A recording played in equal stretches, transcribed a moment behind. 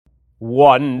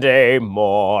one day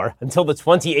more. Until the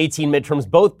 2018 midterms,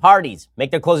 both parties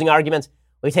make their closing arguments.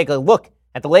 We take a look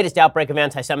at the latest outbreak of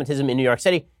anti-Semitism in New York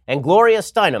City, and Gloria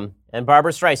Steinem and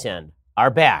Barbara Streisand are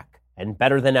back and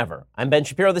better than ever. I'm Ben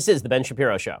Shapiro. This is The Ben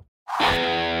Shapiro Show.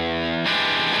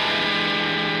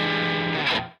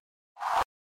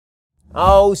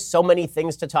 Oh, so many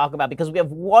things to talk about because we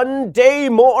have one day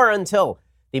more until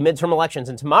the midterm elections.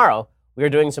 And tomorrow, we are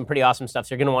doing some pretty awesome stuff.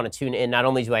 So you're going to want to tune in. Not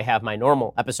only do I have my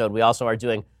normal episode, we also are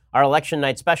doing our election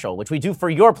night special, which we do for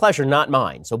your pleasure, not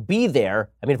mine. So be there.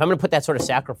 I mean, if I'm going to put that sort of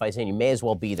sacrifice in, you may as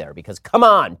well be there because come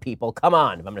on, people, come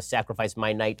on. If I'm going to sacrifice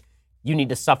my night, you need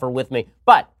to suffer with me.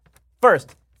 But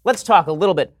first, let's talk a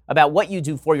little bit about what you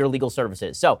do for your legal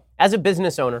services. So as a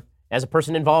business owner, as a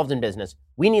person involved in business,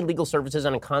 we need legal services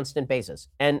on a constant basis.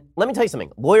 And let me tell you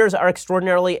something. Lawyers are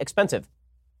extraordinarily expensive,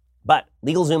 but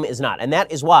LegalZoom is not. And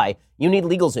that is why you need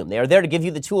LegalZoom. They are there to give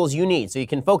you the tools you need so you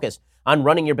can focus on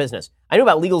running your business. I knew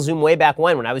about LegalZoom way back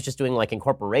when I was just doing like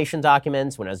incorporation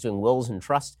documents, when I was doing wills and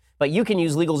trusts. But you can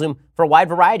use LegalZoom for a wide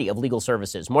variety of legal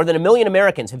services. More than 1 million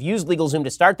Americans have used LegalZoom to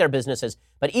start their businesses.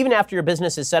 But even after your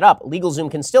business is set up,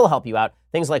 LegalZoom can still help you out.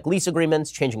 Things like lease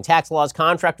agreements, changing tax laws,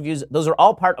 contract reviews, those are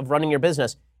all part of running your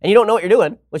business. And you don't know what you're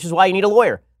doing, which is why you need a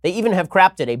lawyer. They even have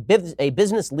crafted a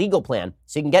business legal plan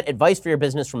so you can get advice for your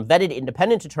business from vetted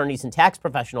independent attorneys and tax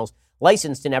professionals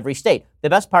licensed in every state. The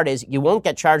best part is you won't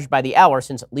get charged by the hour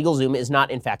since LegalZoom is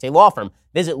not, in fact, a law firm.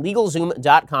 Visit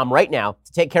LegalZoom.com right now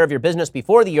to take care of your business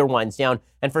before the year winds down.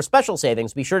 And for special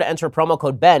savings, be sure to enter promo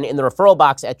code BEN in the referral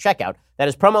box at checkout. That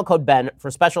is promo code BEN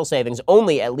for special savings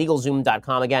only at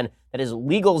LegalZoom.com. Again, that is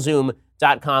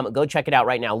LegalZoom.com. Go check it out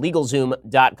right now,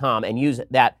 LegalZoom.com, and use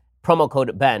that promo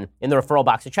code BEN in the referral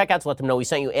box at checkout to let them know we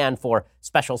sent you and for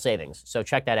special savings. So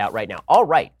check that out right now. All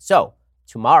right, so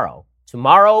tomorrow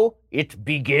it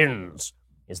begins.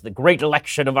 Is the great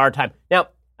election of our time. Now,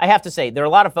 I have to say, there are a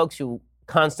lot of folks who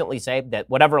constantly say that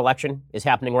whatever election is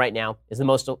happening right now is the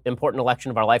most important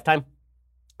election of our lifetime.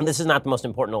 And this is not the most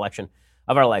important election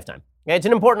of our lifetime. Okay, it's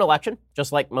an important election,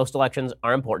 just like most elections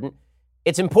are important.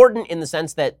 It's important in the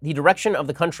sense that the direction of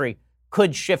the country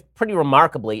could shift pretty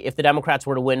remarkably if the Democrats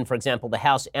were to win, for example, the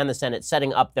House and the Senate,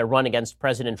 setting up their run against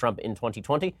President Trump in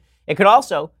 2020. It could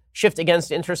also shift against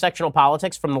intersectional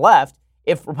politics from the left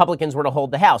if Republicans were to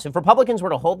hold the House. If Republicans were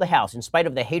to hold the House in spite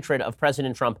of the hatred of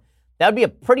President Trump, that would be a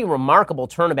pretty remarkable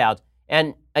turnabout.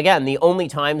 And again, the only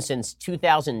time since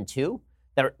 2002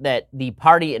 that the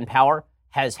party in power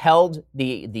has held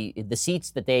the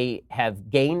seats that they have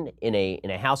gained in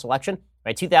a House election.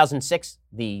 Right, 2006,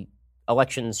 the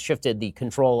elections shifted the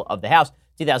control of the House.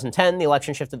 2010, the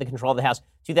election shifted the control of the House.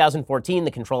 2014,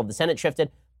 the control of the Senate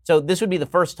shifted. So this would be the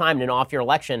first time in an off-year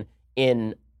election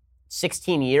in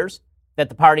 16 years that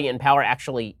the party in power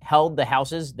actually held the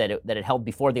houses that it held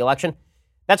before the election.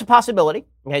 That's a possibility.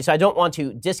 Okay, so I don't want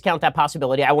to discount that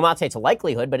possibility. I will not say it's a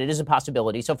likelihood, but it is a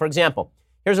possibility. So for example,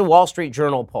 here's a Wall Street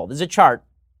Journal poll. This is a chart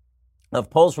of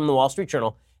polls from the Wall Street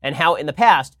Journal and how in the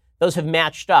past those have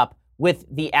matched up with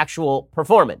the actual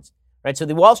performance. Right, so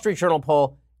the Wall Street Journal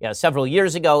poll, several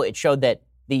years ago, it showed that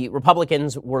the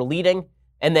Republicans were leading,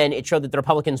 and then it showed that the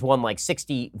Republicans won like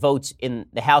 60 votes in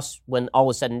the House when all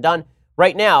was said and done.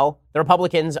 Right now, the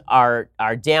Republicans are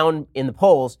down in the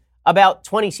polls about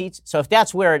 20 seats. So if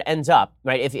that's where it ends up,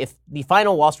 right, if the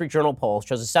final Wall Street Journal poll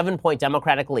shows a 7-point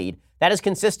Democratic lead, that is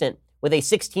consistent with a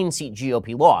 16-seat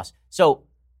GOP loss. So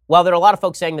while there are a lot of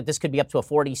folks saying that this could be up to a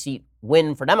 40-seat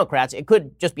win for Democrats, it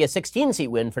could just be a 16-seat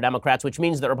win for Democrats, which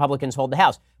means that Republicans hold the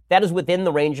House. That is within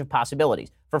the range of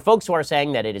possibilities. For folks who are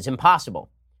saying that it is impossible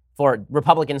for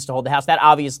Republicans to hold the House, that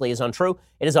obviously is untrue.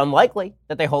 It is unlikely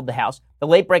that they hold the House. The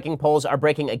late-breaking polls are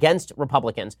breaking against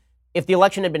Republicans. If the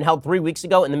election had been held 3 weeks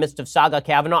ago in the midst of Saga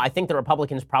Kavanaugh, I think the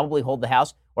Republicans probably hold the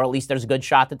House, or at least there's a good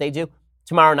shot that they do.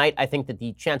 Tomorrow night, I think that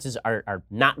the chances are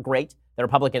not great that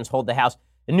Republicans hold the House.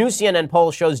 The new CNN poll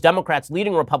shows Democrats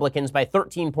leading Republicans by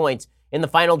 13 points in the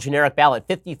final generic ballot,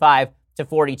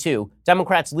 55-42.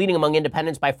 Democrats leading among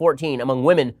independents by 14, among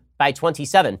women by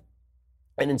 27.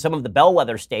 And in some of the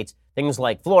bellwether states, things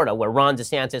like Florida, where Ron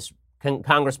DeSantis,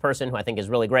 congressperson, who I think is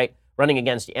really great, running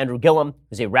against Andrew Gillum,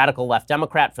 who's a radical left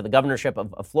Democrat for the governorship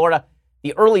of Florida,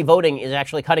 the early voting is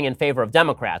actually cutting in favor of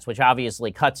Democrats, which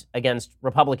obviously cuts against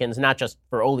Republicans, not just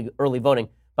for early voting,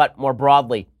 but more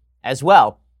broadly as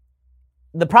well.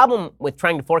 The problem with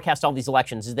trying to forecast all these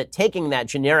elections is that taking that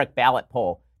generic ballot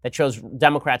poll that shows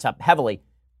Democrats up heavily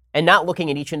and not looking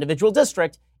at each individual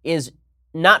district is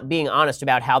not being honest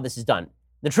about how this is done.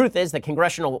 The truth is that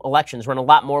congressional elections run a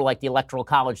lot more like the Electoral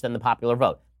College than the popular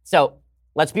vote. So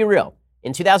let's be real.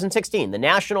 In 2016, the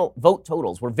national vote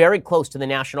totals were very close to the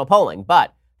national polling,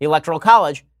 but the Electoral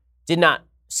College did not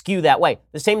skew that way.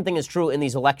 The same thing is true in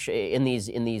these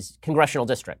in these congressional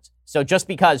districts. So just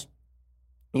because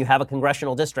you have a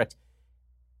congressional district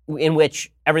in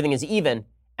which everything is even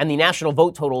and the national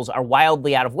vote totals are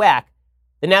wildly out of whack,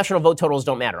 the national vote totals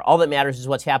don't matter. All that matters is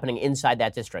what's happening inside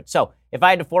that district. So if I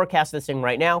had to forecast this thing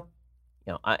right now,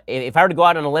 if I were to go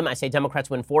out on a limb, I say Democrats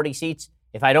win 40 seats.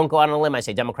 If I don't go out on a limb, I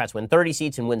say Democrats win 30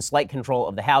 seats and win slight control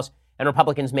of the House, and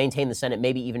Republicans maintain the Senate,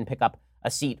 maybe even pick up a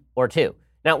seat or two.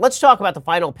 Now, let's talk about the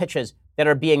final pitches that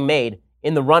are being made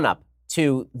in the run-up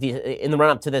to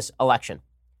this election.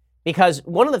 Because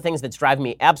one of the things that's driving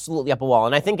me absolutely up a wall,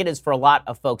 and I think it is for a lot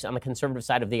of folks on the conservative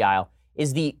side of the aisle,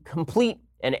 is the complete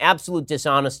and absolute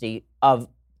dishonesty of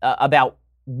about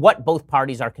what both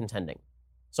parties are contending.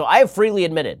 So I have freely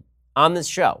admitted on this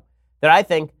show that I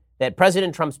think that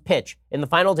President Trump's pitch in the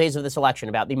final days of this election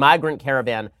about the migrant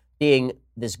caravan being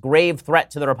this grave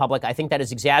threat to the Republic, I think that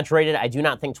is exaggerated. I do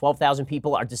not think 12,000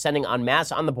 people are descending en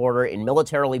masse on the border in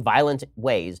militarily violent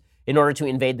ways in order to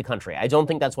invade the country. I don't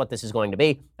think that's what this is going to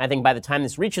be. I think by the time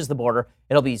this reaches the border,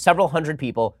 it'll be several hundred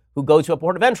people who go to a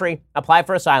port of entry, apply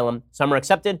for asylum. Some are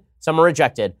accepted, some are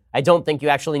rejected. I don't think you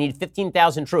actually need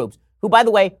 15,000 troops, who, by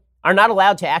the way, are not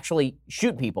allowed to actually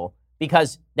shoot people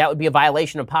because that would be a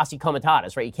violation of posse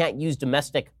comitatus, right? You can't use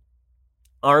domestic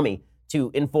army to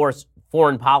enforce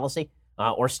foreign policy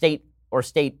or state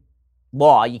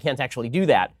law. You can't actually do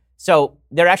that. So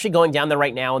they're actually going down there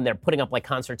right now, and they're putting up like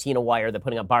concertina wire. They're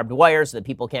putting up barbed wire so that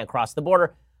people can't cross the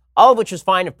border, all of which is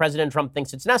fine if President Trump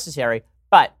thinks it's necessary.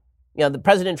 But, the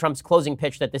President Trump's closing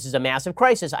pitch that this is a massive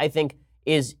crisis, I think,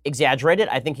 is exaggerated.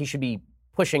 I think he should be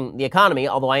pushing the economy,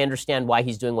 although I understand why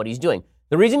he's doing what he's doing.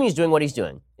 The reason he's doing what he's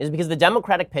doing is because the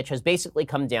Democratic pitch has basically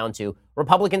come down to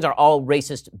Republicans are all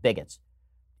racist bigots.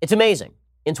 It's amazing.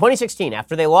 In 2016,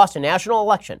 after they lost a national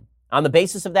election on the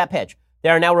basis of that pitch, they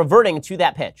are now reverting to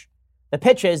that pitch. The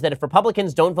pitch is that if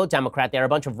Republicans don't vote Democrat, they are a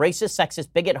bunch of racist,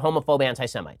 sexist, bigot, homophobe,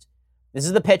 anti-Semites. This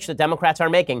is the pitch that Democrats are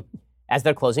making as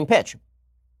their closing pitch.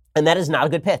 And that is not a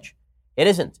good pitch. It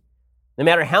isn't. No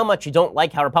matter how much you don't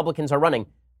like how Republicans are running,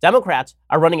 Democrats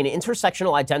are running an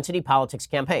intersectional identity politics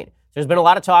campaign. There's been a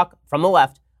lot of talk from the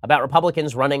left about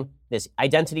Republicans running this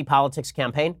identity politics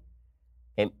campaign.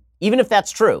 Okay? Even if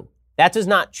that's true, that does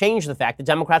not change the fact that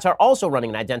Democrats are also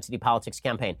running an identity politics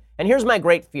campaign. And here's my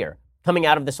great fear coming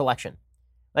out of this election.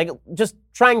 Like, just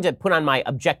trying to put on my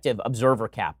objective observer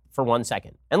cap for 1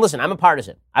 second. And listen, I'm a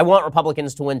partisan. I want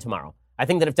Republicans to win tomorrow. I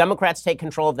think that if Democrats take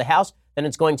control of the House, then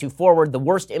it's going to forward the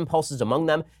worst impulses among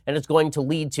them, and it's going to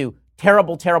lead to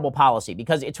terrible, terrible policy.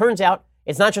 Because it turns out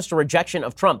it's not just a rejection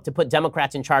of Trump to put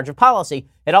Democrats in charge of policy.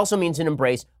 It also means an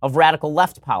embrace of radical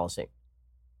left policy.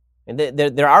 And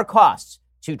there are costs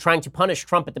to trying to punish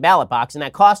Trump at the ballot box, and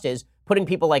that cost is putting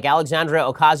people like Alexandria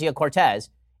Ocasio-Cortez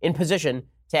in position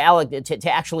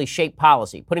to actually shape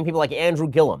policy, putting people like Andrew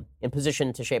Gillum in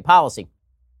position to shape policy.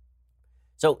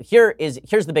 So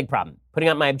here's the big problem, putting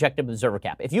on my objective observer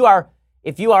cap. If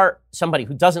you are somebody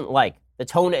who doesn't like the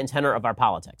tone and tenor of our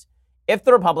politics, if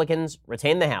the Republicans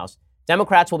retain the House,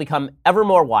 Democrats will become ever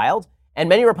more wild, and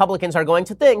many Republicans are going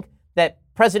to think that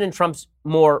President Trump's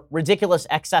more ridiculous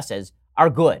excesses are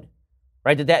good,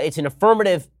 right? That it's an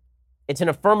affirmative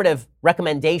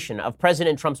recommendation of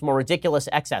President Trump's more ridiculous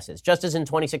excesses. Just as in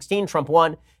 2016, Trump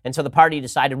won, and so the party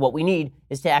decided what we need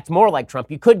is to act more like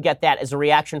Trump. You could get that as a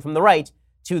reaction from the right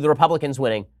to the Republicans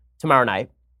winning tomorrow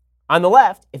night. On the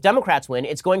left, if Democrats win,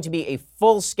 it's going to be a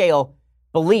full-scale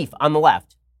belief on the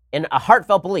left, and a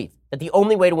heartfelt belief that the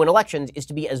only way to win elections is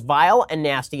to be as vile and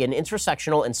nasty and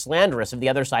intersectional and slanderous of the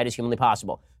other side as humanly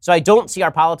possible. So I don't see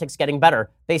our politics getting better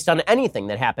based on anything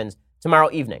that happens tomorrow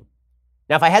evening.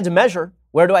 Now, if I had to measure,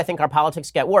 where do I think our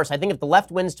politics get worse? I think if the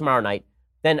left wins tomorrow night,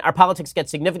 then our politics get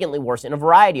significantly worse in a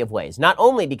variety of ways. Not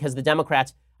only because the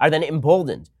Democrats are then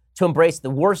emboldened to embrace the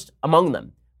worst among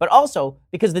them, but also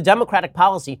because the Democratic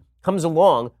policy comes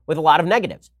along with a lot of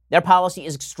negatives. Their policy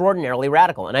is extraordinarily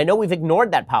radical. And I know we've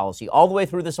ignored that policy all the way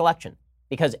through this election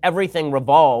because everything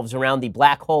revolves around the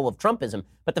black hole of Trumpism.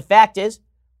 But the fact is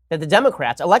that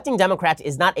electing Democrats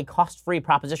is not a cost-free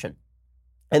proposition.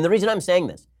 And the reason I'm saying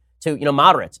this to,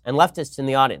 moderates and leftists in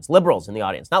the audience, liberals in the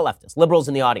audience, not leftists, liberals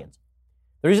in the audience.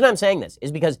 The reason I'm saying this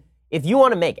is because if you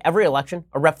want to make every election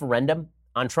a referendum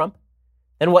on Trump,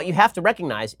 then what you have to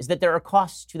recognize is that there are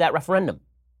costs to that referendum.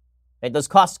 Right? Those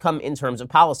costs come in terms of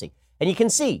policy. And you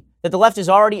can see that the left is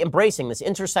already embracing this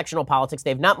intersectional politics.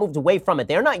 They've not moved away from it.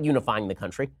 They're not unifying the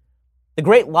country. The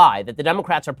great lie that the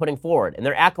Democrats are putting forward and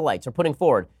their acolytes are putting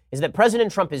forward is that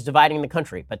President Trump is dividing the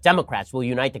country, but Democrats will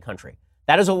unite the country.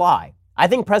 That is a lie. I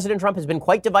think President Trump has been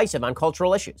quite divisive on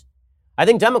cultural issues. I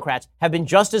think Democrats have been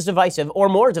just as divisive or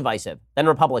more divisive than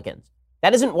Republicans.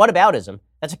 That isn't whataboutism.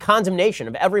 That's a condemnation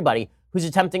of everybody who's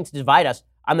attempting to divide us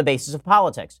on the basis of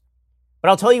politics. But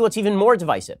I'll tell you what's even more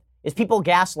divisive is people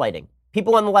gaslighting,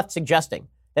 people on the left suggesting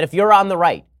that if you're on the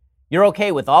right, you're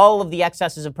okay with all of the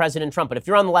excesses of President Trump. But if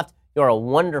you're on the left, you're a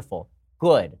wonderful,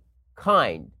 good,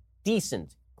 kind,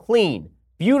 decent, clean,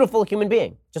 beautiful human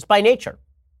being, just by nature.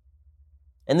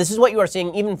 And this is what you are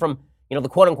seeing even from, the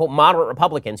quote unquote moderate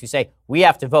Republicans who say we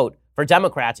have to vote for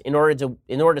Democrats in order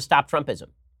to stop Trumpism.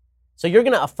 So you're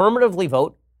going to affirmatively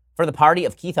vote for the party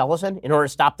of Keith Ellison in order to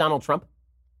stop Donald Trump?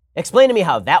 Explain to me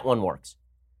how that one works.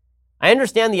 I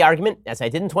understand the argument, as I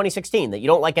did in 2016, that you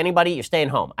don't like anybody, you're staying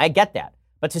home. I get that.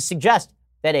 But to suggest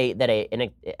that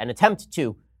an attempt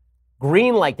to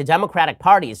greenlight the Democratic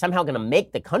Party is somehow going to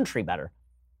make the country better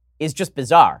is just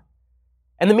bizarre.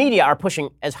 And the media are pushing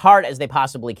as hard as they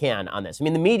possibly can on this. I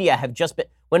mean, the media have just been,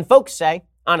 when folks say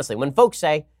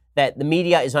that the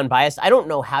media is unbiased, I don't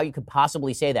know how you could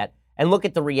possibly say that and look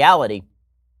at the reality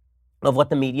of what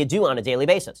the media do on a daily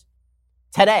basis.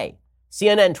 Today,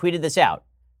 CNN tweeted this out.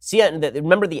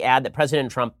 Remember the ad that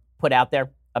President Trump put out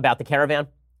there about the caravan?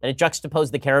 And it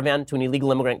juxtaposed the caravan to an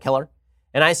illegal immigrant killer.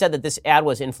 And I said that this ad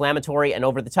was inflammatory and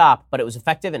over the top, but it was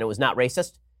effective and it was not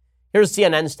racist. Here's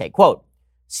CNN's take. Quote,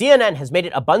 CNN has made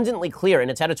it abundantly clear in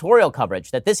its editorial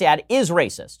coverage that this ad is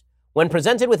racist. When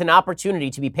presented with an opportunity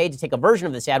to be paid to take a version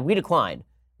of this ad, we declined.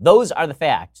 Those are the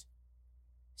facts.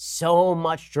 So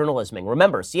much journalism.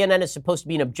 Remember, CNN is supposed to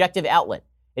be an objective outlet.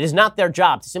 It is not their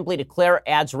job to simply declare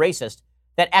ads racist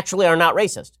that actually are not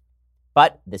racist.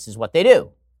 But this is what they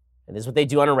do. And this is what they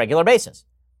do on a regular basis.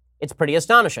 It's pretty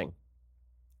astonishing.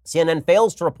 CNN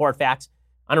fails to report facts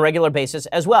on a regular basis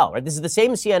as well. Right? This is the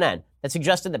same CNN that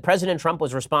suggested that President Trump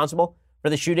was responsible for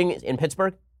the shooting in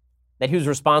Pittsburgh, that he was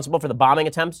responsible for the bombing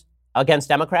attempts against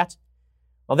Democrats.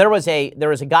 Well, there was a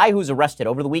guy who was arrested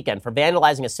over the weekend for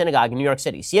vandalizing a synagogue in New York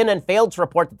City. CNN failed to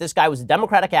report that this guy was a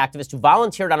Democratic activist who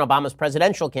volunteered on Obama's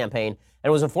presidential campaign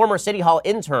and was a former City Hall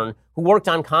intern who worked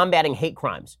on combating hate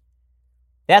crimes.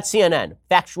 That's CNN,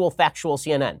 factual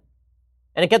CNN.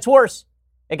 And it gets worse.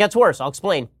 It gets worse. I'll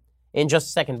explain in just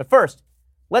a second. But first,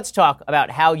 let's talk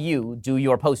about how you do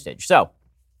your postage. So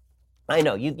I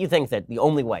know you think that the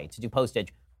only way to do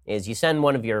postage is you send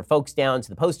one of your folks down to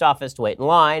the post office to wait in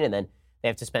line, and then they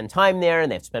have to spend time there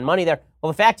and they have to spend money there.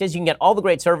 Well, the fact is you can get all the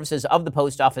great services of the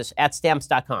post office at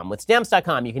Stamps.com. With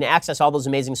Stamps.com, you can access all those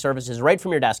amazing services right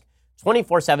from your desk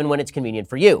 24/7 when it's convenient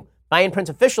for you. Buy and print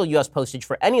official U.S. postage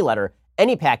for any letter,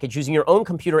 any package using your own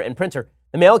computer and printer.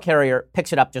 The mail carrier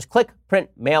picks it up. Just click,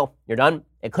 print, mail. You're done.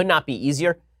 It could not be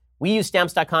easier. We use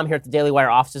Stamps.com here at the Daily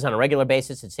Wire offices on a regular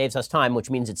basis. It saves us time,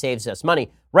 which means it saves us money.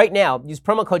 Right now, use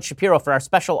promo code Shapiro for our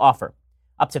special offer.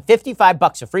 Up to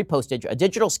 $55 of free postage, a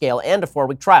digital scale, and a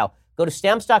 4-week trial. Go to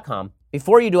Stamps.com.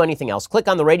 Before you do anything else, click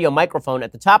on the radio microphone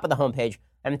at the top of the homepage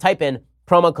and type in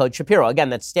promo code Shapiro. Again,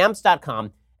 that's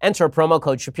Stamps.com. Enter promo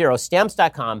code Shapiro.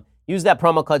 Stamps.com. Use that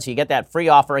promo code so you get that free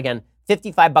offer. Again,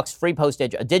 $55 free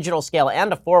postage, a digital scale,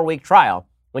 and a 4-week trial.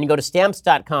 When you go to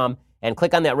Stamps.com and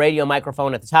click on that radio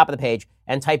microphone at the top of the page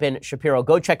and type in Shapiro,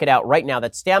 go check it out right now.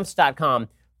 That's Stamps.com,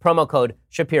 promo code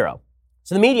Shapiro.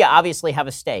 So the media obviously have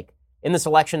a stake in this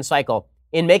election cycle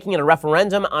in making it a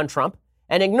referendum on Trump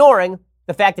and ignoring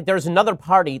the fact that there's another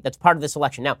party that's part of this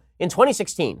election. Now, in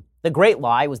 2016, the great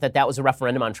lie was that was a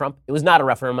referendum on Trump. It was not a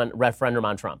referendum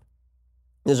on Trump.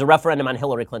 It was a referendum on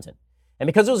Hillary Clinton. And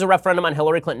because it was a referendum on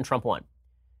Hillary Clinton, Trump won.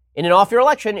 In an off-year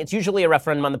election, it's usually a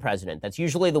referendum on the president. That's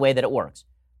usually the way that it works.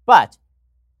 But,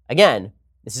 again,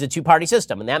 this is a two-party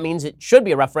system, and that means it should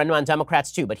be a referendum on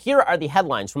Democrats too. But here are the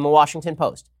headlines from the Washington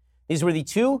Post. These were the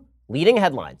two leading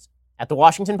headlines at the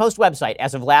Washington Post website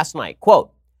as of last night.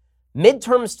 Quote,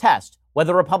 midterms test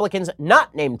whether Republicans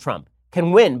not named Trump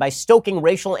can win by stoking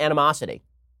racial animosity.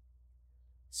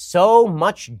 So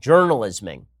much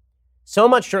journalisming. So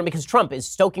much journalism because Trump is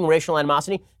stoking racial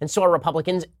animosity, and so are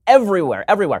Republicans everywhere.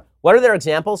 What are their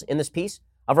examples in this piece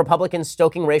of Republicans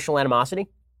stoking racial animosity?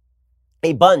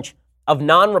 A bunch of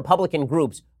non-Republican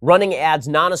groups running ads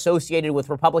non-associated with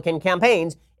Republican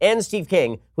campaigns, and Steve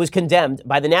King, who was condemned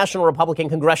by the National Republican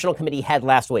Congressional Committee head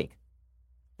last week.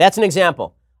 That's an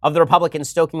example of the Republicans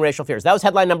stoking racial fears. That was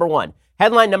headline number one.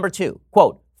 Headline number two,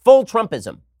 quote, full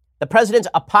Trumpism. The president's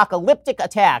apocalyptic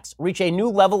attacks reach a new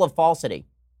level of falsity.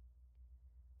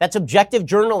 That's objective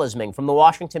journalisming from the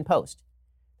Washington Post.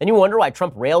 Then you wonder why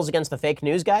Trump rails against the fake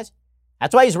news, guys?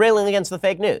 That's why he's railing against the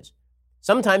fake news.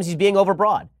 Sometimes he's being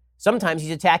overbroad. Sometimes he's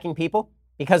attacking people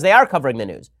because they are covering the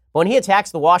news. But when he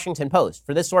attacks the Washington Post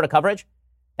for this sort of coverage,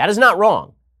 that is not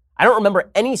wrong. I don't remember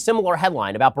any similar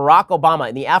headline about Barack Obama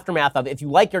in the aftermath of, if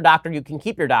you like your doctor, you can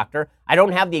keep your doctor. I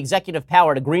don't have the executive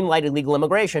power to greenlight illegal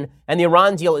immigration, and the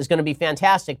Iran deal is going to be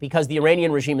fantastic because the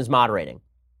Iranian regime is moderating.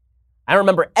 I don't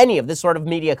remember any of this sort of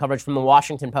media coverage from the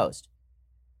Washington Post.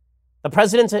 The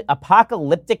president's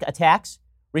apocalyptic attacks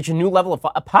reach a new level of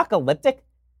apocalyptic?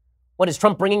 What is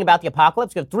Trump bringing about the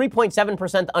apocalypse? We have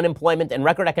 3.7% unemployment and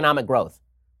record economic growth.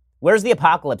 Where's the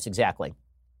apocalypse exactly?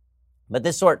 But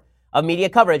this sort of media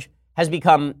coverage has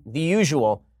become the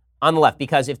usual on the left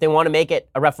because if they want to make it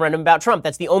a referendum about Trump,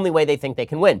 that's the only way they think they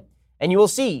can win. And you will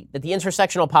see that the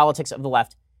intersectional politics of the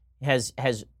left has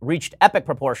reached epic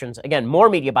proportions. Again, more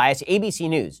media bias. ABC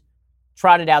News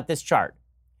trotted out this chart.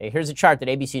 Okay, here's a chart that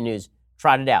ABC News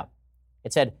trotted out.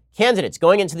 It said, candidates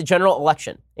going into the general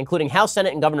election, including House,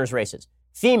 Senate, and governor's races.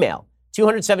 Female,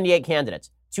 278 candidates,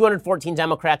 214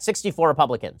 Democrats, 64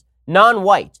 Republicans.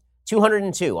 Non-white,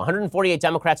 202, 148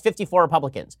 Democrats, 54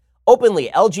 Republicans. Openly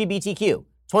LGBTQ,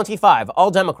 25,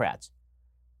 all Democrats.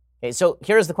 Okay, so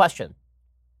here's the question.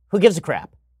 Who gives a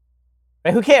crap?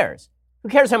 Right? Who cares? Who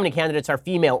cares how many candidates are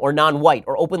female or non-white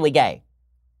or openly gay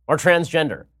or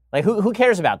transgender? Like, who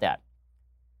cares about that?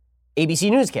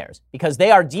 ABC News cares because they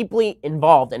are deeply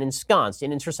involved and ensconced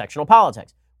in intersectional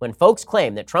politics. When folks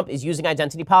claim that Trump is using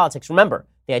identity politics, remember,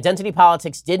 the identity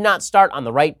politics did not start on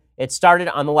the right, it started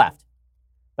on the left.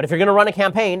 But if you're going to run a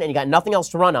campaign and you got nothing else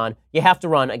to run on, you have to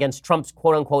run against Trump's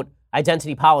quote-unquote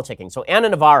identity politicking. So Ana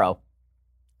Navarro,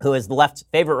 who is the left's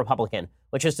favorite Republican,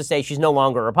 which is to say she's no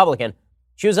longer a Republican,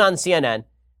 she was on CNN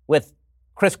with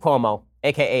Chris Cuomo,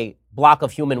 a.k.a. block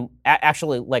of human,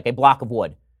 actually like a block of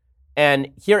wood.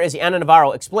 And here is Ana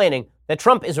Navarro explaining that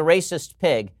Trump is a racist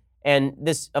pig. And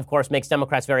this, of course, makes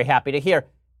Democrats very happy to hear.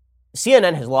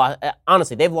 CNN has lost,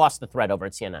 honestly, they've lost the thread over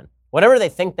at CNN. Whatever they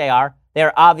think they are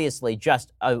obviously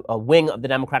just a wing of the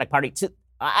Democratic Party.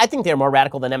 I think they're more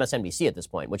radical than MSNBC at this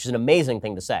point, which is an amazing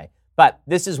thing to say. But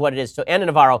this is what it is. So Ana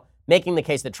Navarro making the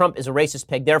case that Trump is a racist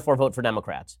pig, therefore vote for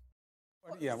Democrats.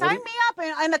 Yeah, sign me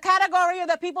up in the category of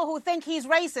the people who think he's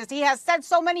racist. He has said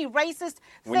so many racist things.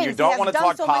 When you don't want to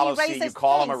talk policy, you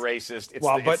call him a racist.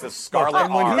 It's the scarlet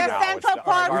R. The Central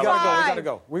Park Five. We gotta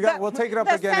go. We'll take it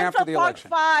up again after the election.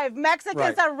 The Central Park Five.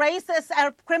 Mexicans are racists,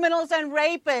 are criminals and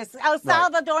rapists. El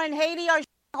Salvador and Haiti are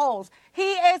holes.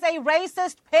 He is a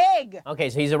racist pig. Okay,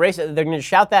 so he's a racist. They're going to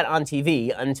shout that on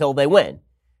TV until they win.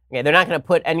 Okay, they're not going to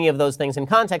put any of those things in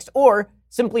context or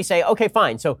simply say, okay,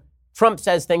 fine. So Trump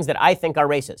says things that I think are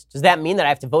racist. Does that mean that I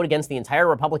have to vote against the entire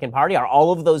Republican Party? Are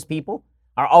all of those people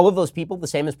the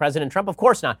same as President Trump? Of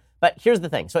course not. But here's the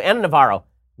thing. So Ana Navarro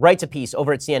writes a piece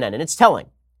over at CNN, and it's telling.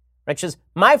 Right? She says,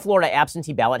 my Florida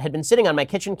absentee ballot had been sitting on my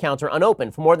kitchen counter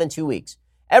unopened for more than 2 weeks.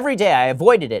 Every day I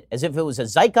avoided it as if it was a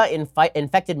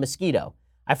Zika-infected mosquito.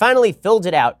 I finally filled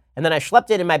it out, and then I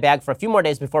schlepped it in my bag for a few more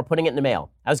days before putting it in the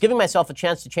mail. I was giving myself a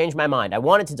chance to change my mind. I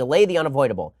wanted to delay the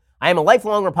unavoidable. I am a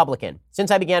lifelong Republican.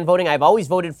 Since I began voting, I've always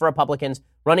voted for Republicans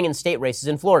running in state races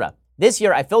in Florida. This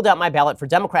year, I filled out my ballot for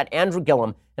Democrat Andrew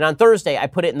Gillum, and on Thursday, I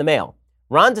put it in the mail.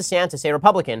 Ron DeSantis, a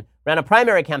Republican, ran a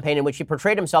primary campaign in which he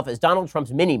portrayed himself as Donald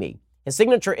Trump's mini-me. His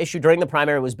signature issue during the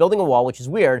primary was building a wall, which is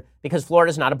weird because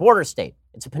Florida is not a border state.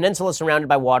 It's a peninsula surrounded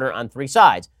by water on 3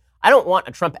 sides. I don't want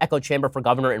a Trump echo chamber for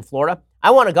governor in Florida.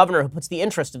 I want a governor who puts the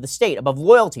interest of the state above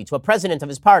loyalty to a president of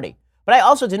his party. But I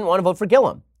also didn't want to vote for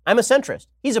Gillum. I'm a centrist.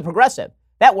 He's a progressive.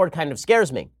 That word kind of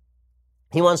scares me.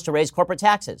 He wants to raise corporate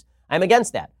taxes. I'm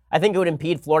against that. I think it would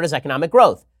impede Florida's economic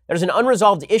growth. There's an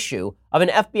unresolved issue of an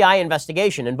FBI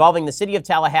investigation involving the city of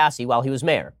Tallahassee while he was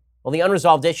mayor. Well, the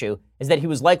unresolved issue is that he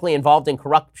was likely involved in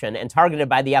corruption and targeted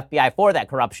by the FBI for that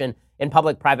corruption in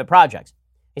public-private projects.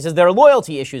 He says, there are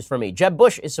loyalty issues for me. Jeb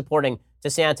Bush is supporting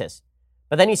DeSantis.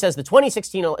 But then he says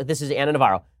this is Ana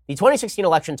Navarro, the 2016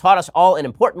 election taught us all an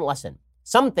important lesson.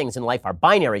 Some things in life are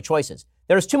binary choices.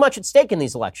 There is too much at stake in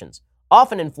these elections.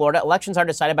 Often in Florida, elections are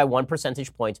decided by 1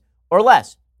 percentage point or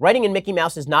less. Writing in Mickey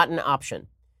Mouse is not an option.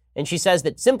 And she says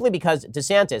that simply because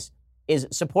DeSantis is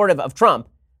supportive of Trump,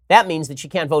 that means that she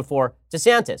can't vote for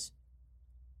DeSantis.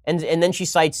 And then she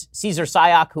cites Cesar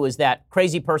Sayoc, who is that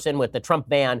crazy person with the Trump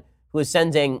van who is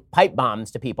sending pipe bombs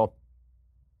to people.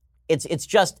 It's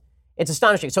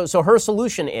astonishing. So her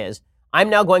solution is, I'm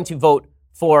now going to vote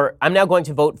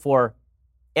for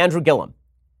Andrew Gillum.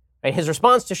 Right? His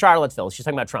response to Charlottesville, she's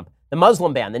talking about Trump, the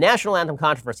Muslim ban, the national anthem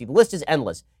controversy, the list is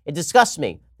endless. It disgusts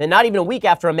me that not even a week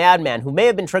after a madman who may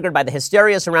have been triggered by the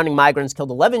hysteria surrounding migrants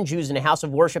killed 11 Jews in a house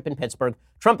of worship in Pittsburgh,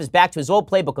 Trump is back to his old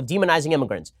playbook of demonizing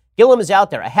immigrants. Gillum is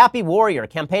out there, a happy warrior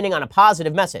campaigning on a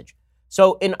positive message.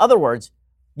 So in other words,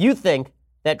 you think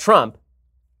that Trump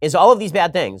is all of these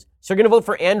bad things, so you're going to vote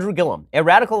for Andrew Gillum, a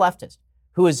radical leftist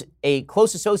who is a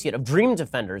close associate of Dream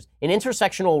Defenders, an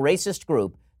intersectional racist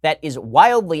group that is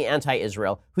wildly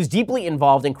anti-Israel, who's deeply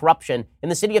involved in corruption in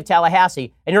the city of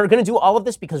Tallahassee, and you're going to do all of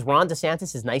this because Ron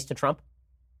DeSantis is nice to Trump?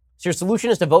 So your solution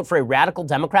is to vote for a radical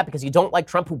Democrat because you don't like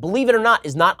Trump, who, believe it or not,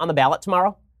 is not on the ballot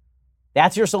tomorrow?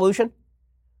 That's your solution?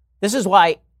 This is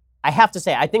why I have to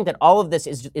say, I think that all of this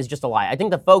is just a lie. I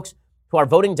think the folks who are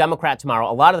voting Democrat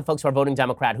tomorrow, a lot of the folks who are voting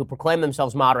Democrat who proclaim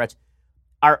themselves moderates,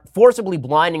 are forcibly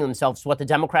blinding themselves to what the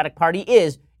Democratic Party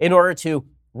is in order to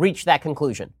reach that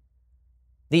conclusion.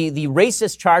 The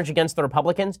racist charge against the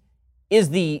Republicans is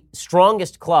the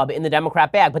strongest club in the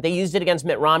Democrat bag, but they used it against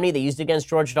Mitt Romney, they used it against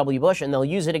George W. Bush, and they'll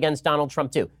use it against Donald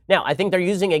Trump too. Now, I think they're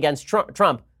using it against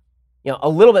Trump, a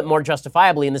little bit more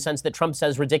justifiably in the sense that Trump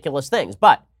says ridiculous things,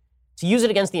 but to use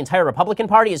it against the entire Republican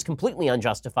Party is completely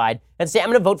unjustified. And say, I'm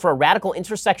going to vote for a radical,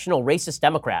 intersectional, racist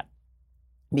Democrat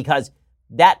because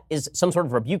that is some sort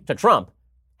of rebuke to Trump.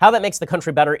 How that makes the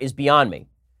country better is beyond me.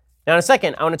 Now, in a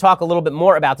second, I want to talk a little bit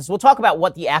more about this. We'll talk about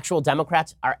what the actual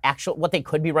Democrats what they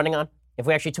could be running on if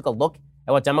we actually took a look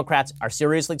at what Democrats are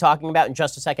seriously talking about in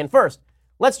just a second. First,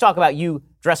 let's talk about you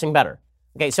dressing better.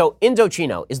 Okay, so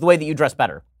Indochino is the way that you dress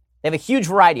better. They have a huge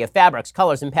variety of fabrics,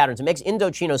 colors, and patterns. It makes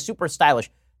Indochino super stylish.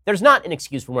 There's not an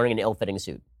excuse for wearing an ill-fitting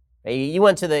suit. You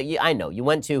went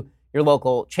to your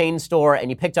local chain store and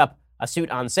you picked up a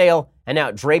suit on sale, and now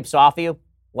it drapes off you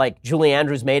like Julie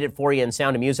Andrews made it for you in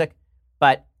Sound of Music,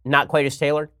 but not quite as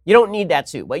tailored. You don't need that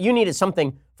suit. What you need is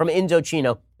something from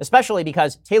Indochino, especially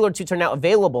because tailored suits are now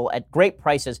available at great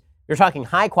prices. You're talking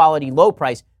high quality, low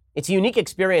price. It's a unique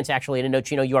experience, actually, in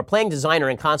Indochino. You are playing designer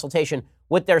in consultation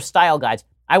with their style guides.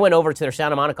 I went over to their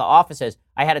Santa Monica offices.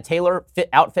 I had a tailor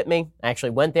outfit me. I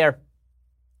actually went there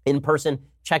in person,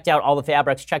 checked out all the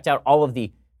fabrics, checked out all of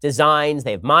the designs.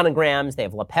 They have monograms, they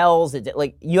have lapels.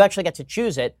 You actually get to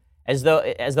choose it as though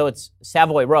it's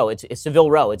Savoy Row, it's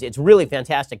Seville Row. It's really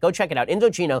fantastic. Go check it out.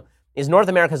 Indochino is North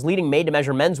America's leading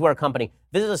made-to-measure menswear company.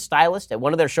 Visit a stylist at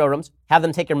one of their showrooms, have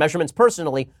them take your measurements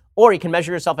personally, or you can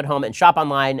measure yourself at home and shop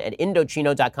online at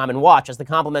Indochino.com and watch as the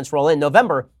compliments roll in.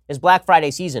 November is Black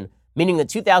Friday season, meaning that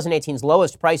 2018's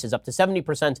lowest prices up to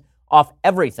 70% off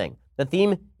everything. The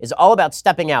theme is all about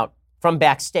stepping out from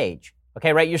backstage.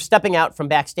 Okay, right? You're stepping out from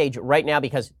backstage right now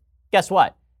because guess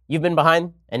what? You've been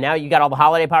behind, and now you got all the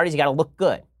holiday parties. You got to look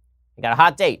good. You got a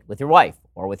hot date with your wife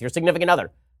or with your significant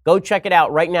other. Go check it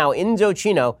out right now,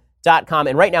 Indochino.com.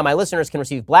 And right now, my listeners can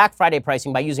receive Black Friday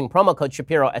pricing by using promo code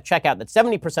Shapiro at checkout. That's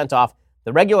 70% off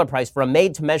the regular price for a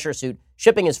made-to-measure suit.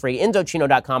 Shipping is free.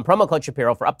 Indochino.com, promo code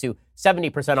Shapiro for up to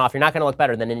 70% off. You're not going to look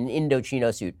better than in an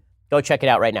Indochino suit. Go check it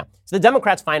out right now. So the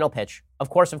Democrats' final pitch, of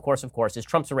course, is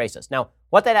Trump's a racist. Now,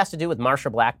 what that has to do with Marsha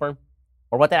Blackburn,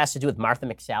 or what that has to do with Martha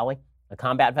McSally, a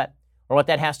combat vet, or what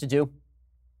that has to do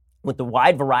with the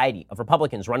wide variety of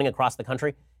Republicans running across the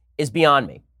country is beyond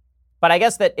me. But I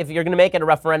guess that if you're going to make it a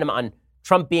referendum on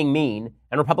Trump being mean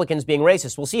and Republicans being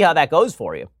racist, we'll see how that goes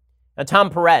for you. Now, Tom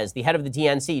Perez, the head of the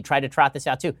DNC, tried to trot this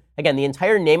out too. Again, the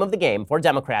entire name of the game for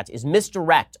Democrats is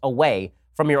misdirect away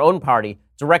from your own party,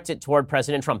 direct it toward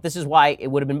President Trump. This is why it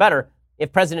would have been better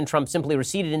if President Trump simply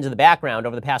receded into the background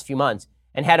over the past few months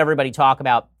and had everybody talk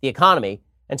about the economy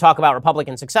and talk about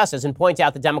Republican successes and point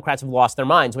out that Democrats have lost their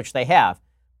minds, which they have.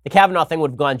 The Kavanaugh thing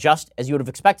would have gone just as you would have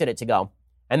expected it to go.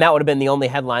 And that would have been the only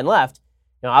headline left.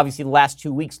 Now, obviously, the last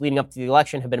 2 weeks leading up to the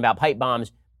election have been about pipe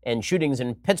bombs and shootings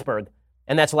in Pittsburgh.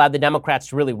 And that's allowed the Democrats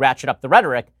to really ratchet up the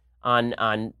rhetoric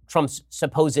on Trump's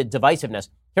supposed divisiveness.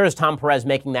 Here's Tom Perez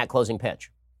making that closing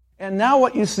pitch. And now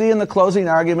what you see in the closing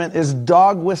argument is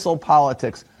dog whistle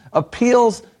politics,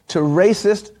 appeals to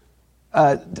racist,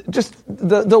 just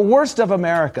the worst of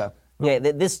America. Yeah,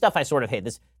 this stuff I sort of hate,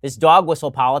 this dog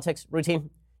whistle politics routine,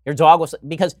 your dog whistle,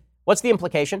 because what's the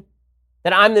implication?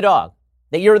 That I'm the dog,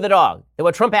 that you're the dog, that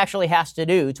what Trump actually has to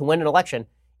do to win an election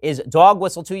is dog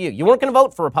whistle to you. You weren't going to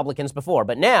vote for Republicans before,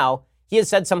 but now he has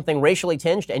said something racially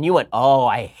tinged and you went, oh,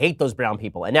 I hate those brown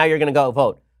people. And now you're going to go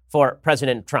vote for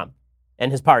President Trump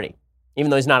and his party,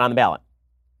 even though he's not on the ballot.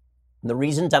 And the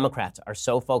reason Democrats are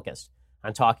so focused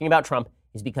on talking about Trump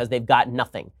is because they've got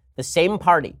nothing. The same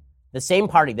party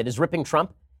that is ripping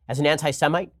Trump as an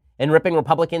anti-Semite and ripping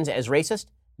Republicans as racist,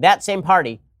 that same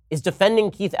party is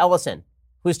defending Keith Ellison,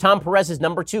 who's Tom Perez's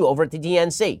number 2 over at the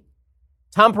DNC.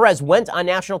 Tom Perez went on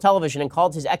national television and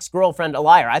called his ex-girlfriend a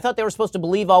liar. I thought they were supposed to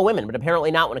believe all women, but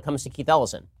apparently not when it comes to Keith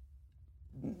Ellison.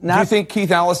 Do you think Keith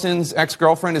Ellison's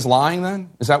ex-girlfriend is lying then?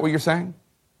 Is that what you're saying?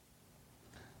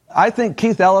 I think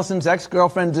Keith Ellison's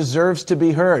ex-girlfriend deserves to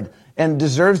be heard and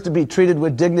deserves to be treated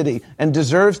with dignity and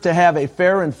deserves to have a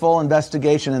fair and full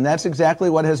investigation, and that's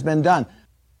exactly what has been done.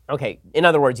 Okay, in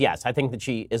other words, yes, I think that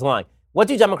she is lying. What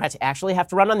do Democrats actually have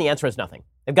to run on? The answer is nothing.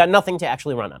 They've got nothing to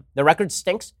actually run on. The record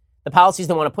stinks. The policies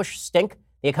they want to push stink.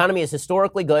 The economy is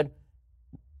historically good.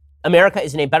 America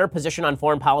is in a better position on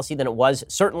foreign policy than it was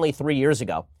certainly 3 years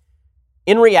ago.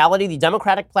 In reality, the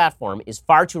Democratic platform is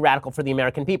far too radical for the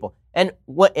American people. And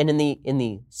in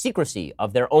the secrecy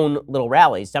of their own little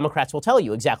rallies, Democrats will tell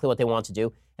you exactly what they want to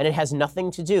do, and it has nothing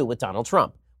to do with Donald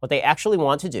Trump. What they actually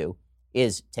want to do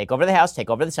is take over the House, take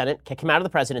over the Senate, kick him out of the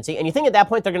presidency. And you think at that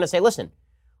point they're going to say, listen,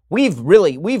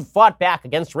 we've fought back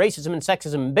against racism and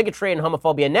sexism and bigotry and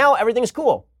homophobia. Now everything's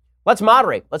cool. Let's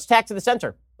moderate. Let's tack to the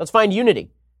center. Let's find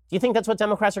unity. Do you think that's what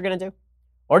Democrats are going to do?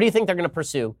 Or do you think they're going to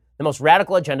pursue the most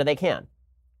radical agenda they can?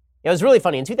 It was really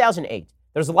funny. In 2008,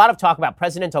 there was a lot of talk about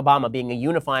President Obama being a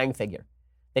unifying figure,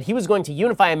 that he was going to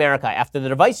unify America after the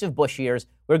divisive Bush years.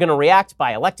 We were going to react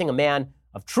by electing a man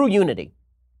of true unity.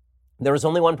 There was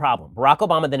only one problem. Barack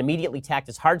Obama then immediately tacked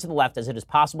as hard to the left as it is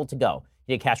possible to go.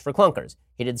 He did cash for clunkers.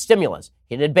 He did stimulus.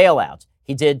 He did bailouts.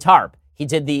 He did TARP. He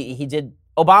did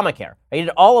Obamacare. He did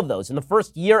all of those in the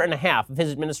first year and a half of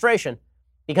his administration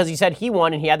because he said he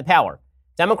won and he had the power.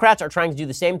 Democrats are trying to do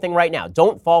the same thing right now.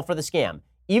 Don't fall for the scam.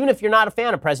 Even if you're not a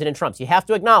fan of President Trump's, you have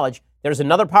to acknowledge there's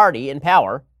another party in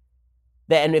power,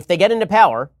 and if they get into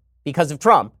power because of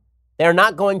Trump, they're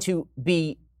not going to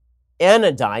be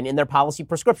anodyne in their policy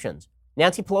prescriptions.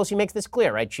 Nancy Pelosi makes this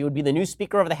clear, right? She would be the new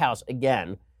Speaker of the House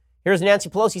again. Here's Nancy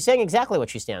Pelosi saying exactly what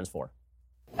she stands for.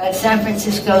 San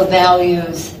Francisco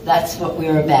values, that's what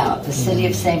we're about. The city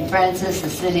of St. Francis, the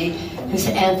city whose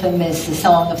anthem is the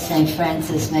Song of St.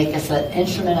 Francis, make us an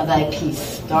instrument of thy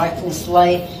peace. Darkness,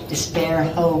 light, despair,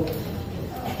 hope,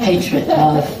 hatred,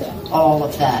 love, all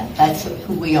of that. That's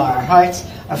who we are. Our hearts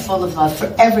are full of love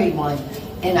for everyone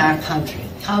in our country.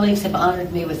 Colleagues have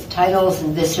honored me with titles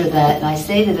and this or that, and I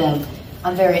say to them,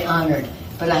 I'm very honored.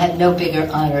 But I had no bigger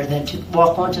honor than to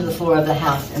walk onto the floor of the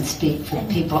House and speak for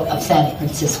the people of San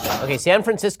Francisco. Okay, San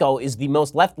Francisco is the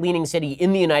most left-leaning city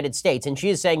in the United States, and she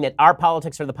is saying that our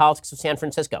politics are the politics of San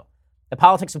Francisco, the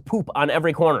politics of poop on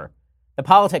every corner, the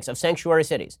politics of sanctuary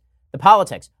cities, the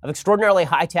politics of extraordinarily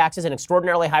high taxes and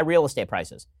extraordinarily high real estate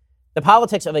prices, the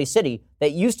politics of a city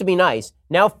that used to be nice,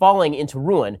 now falling into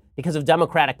ruin because of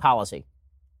Democratic policy.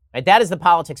 Right? That is the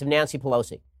politics of Nancy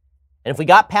Pelosi. And if we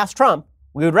got past Trump,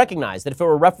 we would recognize that if it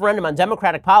were a referendum on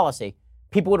Democratic policy,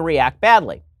 people would react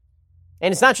badly.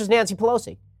 And it's not just Nancy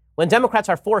Pelosi. When Democrats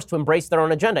are forced to embrace their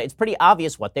own agenda, it's pretty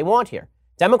obvious what they want here.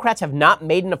 Democrats have not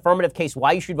made an affirmative case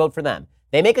why you should vote for them.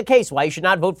 They make a case why you should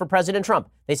not vote for President Trump.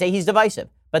 They say he's divisive.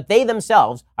 But they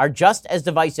themselves are just as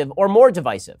divisive or more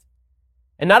divisive.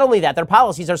 And not only that, their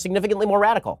policies are significantly more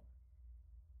radical.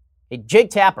 Jake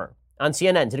Tapper on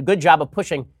CNN did a good job of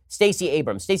pushing Stacey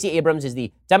Abrams. Stacey Abrams is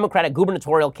the Democratic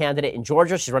gubernatorial candidate in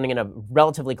Georgia. She's running in a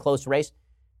relatively close race.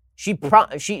 She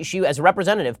as a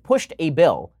representative, pushed a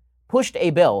bill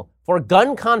for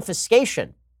gun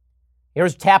confiscation.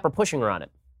 Here's Tapper pushing her on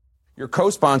it. Your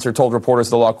co-sponsor told reporters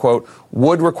the law, quote,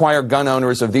 would require gun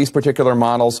owners of these particular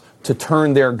models to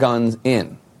turn their guns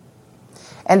in.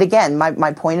 And again,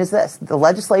 my point is this. The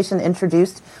legislation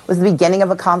introduced was the beginning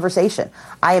of a conversation.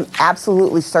 I am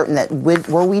absolutely certain that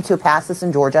were we to pass this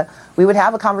in Georgia, we would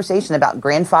have a conversation about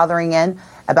grandfathering in,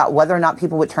 about whether or not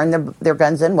people would turn their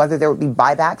guns in, whether there would be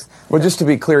buybacks. Well, just to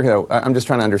be clear, though, I'm just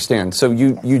trying to understand. So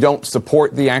you don't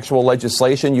support the actual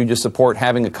legislation? You just support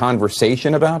having a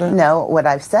conversation about it? No, what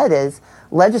I've said is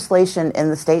legislation in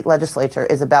the state legislature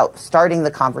is about starting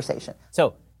the conversation.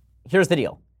 So here's the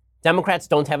deal. Democrats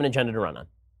don't have an agenda to run on.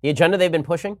 The agenda they've been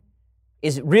pushing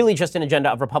is really just an agenda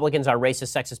of Republicans are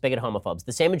racist, sexist, bigot, homophobes.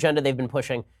 The same agenda they've been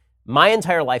pushing my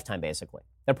entire lifetime, basically.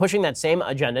 They're pushing that same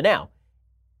agenda now.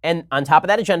 And on top of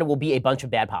that agenda will be a bunch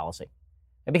of bad policy.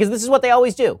 Because this is what they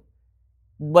always do.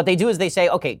 What they do is they say,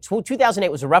 okay,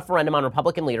 2008 was a referendum on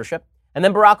Republican leadership. And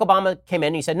then Barack Obama came in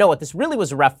and he said, no, what this really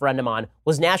was a referendum on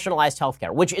was nationalized health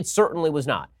care, which it certainly was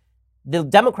not. The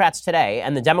Democrats today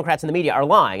and the Democrats in the media are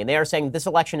lying, and they are saying this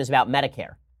election is about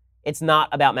Medicare. It's not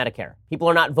about Medicare. People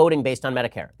are not voting based on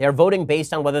Medicare. They are voting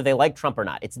based on whether they like Trump or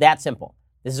not. It's that simple.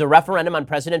 This is a referendum on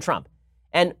President Trump.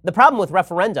 And the problem with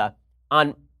referenda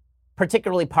on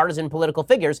particularly partisan political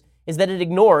figures is that it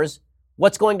ignores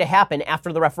what's going to happen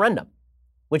after the referendum,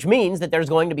 which means that there's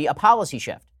going to be a policy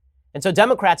shift. And so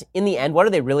Democrats, in the end, what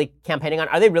are they really campaigning on?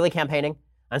 Are they really campaigning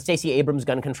on Stacey Abrams'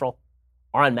 gun control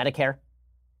or on Medicare?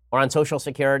 Or on Social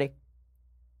Security?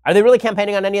 Are they really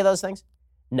campaigning on any of those things?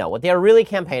 No, what they are really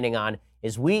campaigning on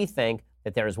is we think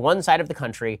that there is one side of the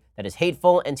country that is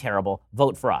hateful and terrible.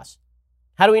 Vote for us.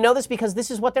 How do we know this? Because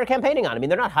this is what they're campaigning on. I mean,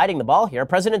 they're not hiding the ball here.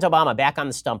 President Obama back on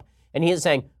the stump, and he is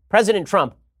saying President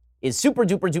Trump is super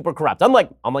duper duper corrupt.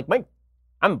 Unlike me,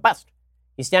 I'm best.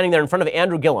 He's standing there in front of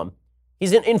Andrew Gillum,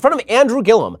 He's in front of Andrew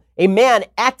Gillum, a man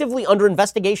actively under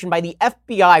investigation by the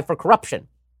FBI for corruption.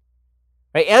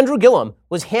 Right? Andrew Gillum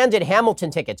was handed Hamilton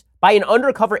tickets by an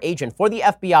undercover agent for the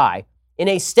FBI in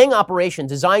a sting operation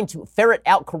designed to ferret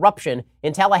out corruption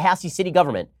in Tallahassee city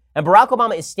government. And Barack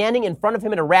Obama is standing in front of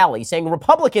him in a rally saying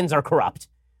Republicans are corrupt.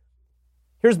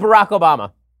 Here's Barack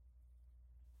Obama.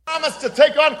 Promise to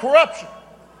take on corruption.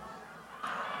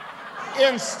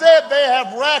 Instead, they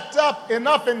have racked up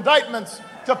enough indictments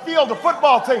to field a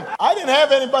football team. I didn't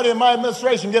have anybody in my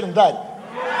administration get indicted.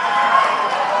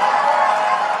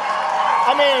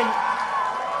 I mean,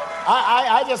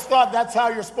 I just thought that's how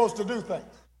you're supposed to do things.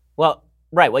 Well,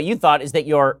 right. What you thought is that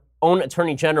your own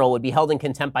attorney general would be held in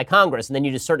contempt by Congress, and then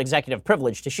you'd assert executive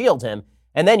privilege to shield him,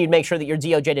 and then you'd make sure that your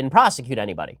DOJ didn't prosecute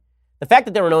anybody. The fact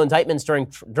that there were no indictments during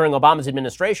Obama's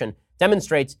administration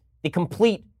demonstrates the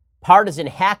complete partisan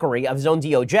hackery of his own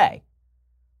DOJ.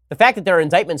 The fact that there are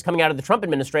indictments coming out of the Trump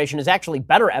administration is actually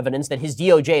better evidence that his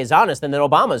DOJ is honest than that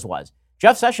Obama's was.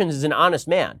 Jeff Sessions is an honest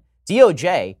man.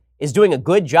 DOJ is doing a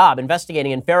good job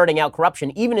investigating and ferreting out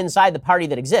corruption even inside the party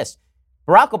that exists.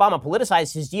 Barack Obama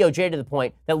politicized his DOJ to the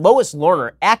point that Lois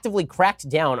Lerner actively cracked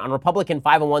down on Republican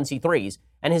 501c3s,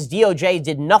 and his DOJ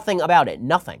did nothing about it,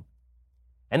 nothing.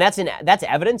 And that's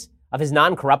evidence of his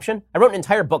non-corruption. I wrote an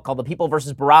entire book called The People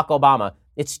versus Barack Obama.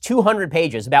 It's 200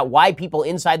 pages about why people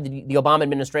inside the Obama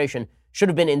administration should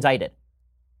have been indicted.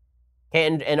 Okay,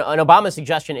 and Obama's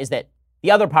suggestion is that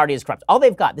the other party is corrupt. All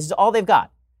they've got. This is all they've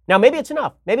got. Now, maybe it's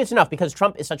enough. Maybe it's enough because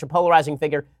Trump is such a polarizing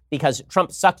figure, because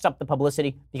Trump sucks up the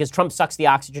publicity, because Trump sucks the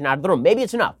oxygen out of the room. Maybe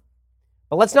it's enough.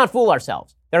 But let's not fool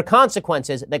ourselves. There are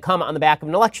consequences that come on the back of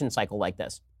an election cycle like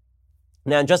this.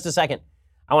 Now, in just a second,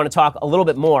 I want to talk a little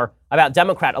bit more about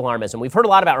Democrat alarmism. We've heard a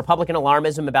lot about Republican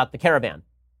alarmism about the caravan.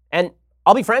 And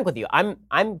I'll be frank with you.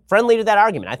 I'm friendly to that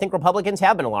argument. I think Republicans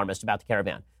have been alarmist about the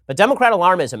caravan. But Democrat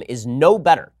alarmism is no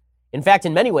better. In fact,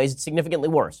 in many ways, it's significantly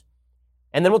worse.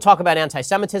 And then we'll talk about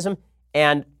anti-Semitism.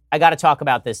 And I got to talk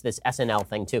about this SNL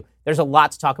thing, too. There's a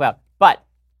lot to talk about. But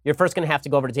you're first going to have to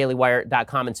go over to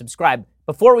dailywire.com and subscribe.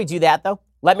 Before we do that, though,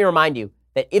 let me remind you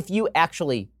that if you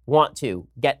actually want to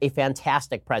get a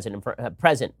fantastic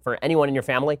present for anyone in your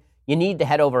family, you need to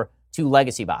head over to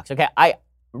Legacy Box. Okay,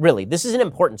 this is an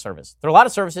important service. There are a lot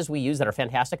of services we use that are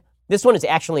fantastic. This one is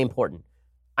actually important.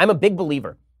 I'm a big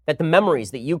believer that the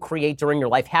memories that you create during your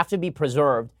life have to be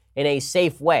preserved in a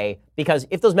safe way, because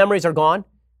if those memories are gone,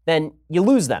 then you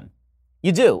lose them.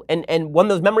 You do. And when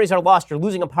those memories are lost, you're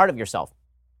losing a part of yourself.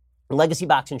 Legacy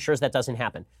Box ensures that doesn't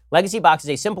happen. Legacy Box is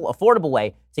a simple, affordable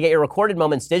way to get your recorded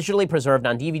moments digitally preserved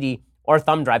on DVD or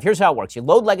thumb drive. Here's how it works. You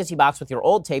load Legacy Box with your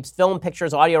old tapes, film,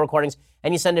 pictures, audio recordings,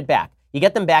 and you send it back. You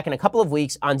get them back in a couple of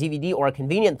weeks on DVD or a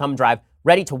convenient thumb drive,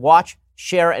 ready to watch,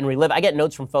 share, and relive. I get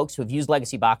notes from folks who have used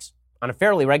Legacy Box on a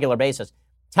fairly regular basis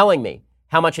telling me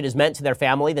how much it has meant to their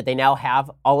family that they now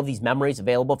have all of these memories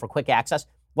available for quick access.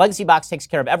 Legacy Box takes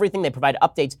care of everything. They provide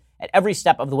updates at every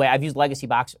step of the way. I've used Legacy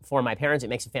Box for my parents. It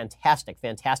makes a fantastic,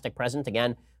 fantastic present,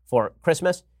 again, for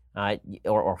Christmas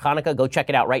or Hanukkah. Go check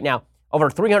it out right now. Over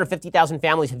 350,000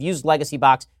 families have used Legacy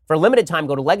Box. For a limited time,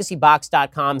 go to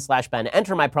legacybox.com/Ben.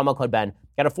 Enter my promo code Ben.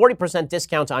 Get a 40%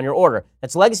 discount on your order.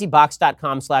 That's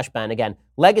legacybox.com/Ben. Again,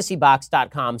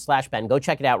 legacybox.com/Ben. Go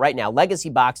check it out right now.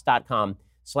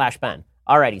 legacybox.com/Ben.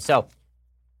 Alrighty, so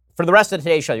for the rest of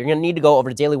today's show, you're going to need to go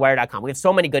over to dailywire.com. We have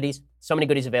so many goodies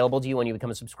available to you when you become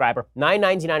a subscriber.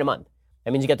 $9.99 a month.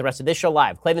 That means you get the rest of this show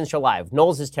live, Klavan's show live,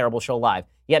 Knowles' terrible show live.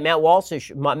 You get Matt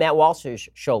Walsh's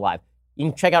show live. You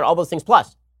can check out all those things.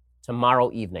 Plus,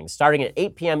 tomorrow evening, starting at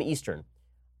 8 p.m. Eastern,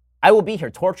 I will be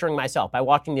here torturing myself by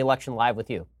watching the election live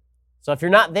with you. So if you're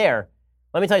not there,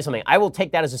 let me tell you something. I will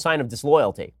take that as a sign of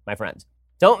disloyalty, my friends.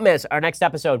 Don't miss our next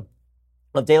episode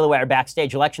of Daily Wire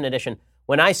Backstage Election Edition,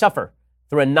 when I suffer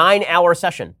through a 9-hour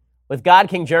session with God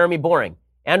King Jeremy Boring,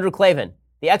 Andrew Klavan,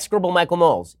 the execrable Michael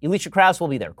Knowles. Elisha Krauss will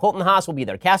be there. Colton Haas will be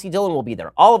there. Cassie Dillon will be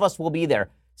there. All of us will be there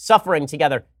suffering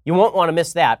together. You won't want to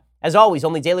miss that. As always,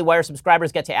 only Daily Wire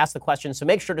subscribers get to ask the question, so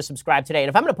make sure to subscribe today. And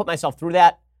if I'm going to put myself through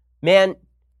that, man,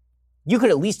 you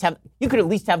could at least have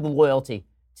the loyalty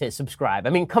to subscribe. I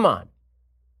mean, come on.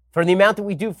 For the amount that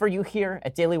we do for you here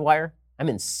at Daily Wire, I'm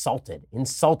insulted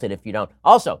if you don't.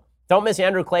 Also, don't miss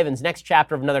Andrew Klavan's next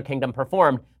chapter of Another Kingdom,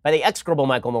 performed by the execrable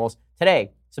Michael Knowles.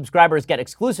 Today, subscribers get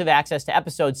exclusive access to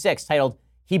episode 6, titled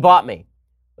He Bought Me,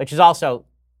 which is also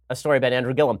a story about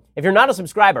Andrew Gillum. If you're not a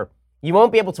subscriber, you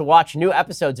won't be able to watch new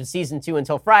episodes of Season 2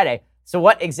 until Friday. So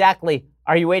what exactly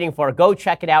are you waiting for? Go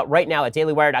check it out right now at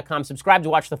dailywire.com. Subscribe to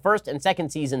watch the first and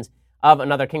second seasons of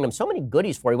Another Kingdom. So many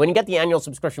goodies for you. When you get the annual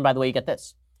subscription, by the way, you get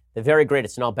this: the very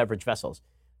greatest in all beverage vessels.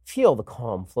 Feel the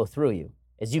calm flow through you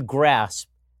as you grasp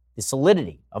the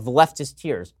solidity of the leftist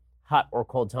tears, hot or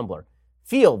cold tumbler.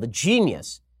 Feel the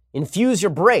genius infuse your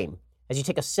brain as you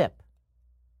take a sip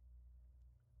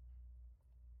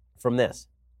from this,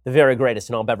 the very greatest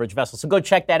in all beverage vessels. So go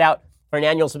check that out. For an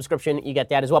annual subscription, you get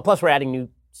that as well. Plus, we're adding new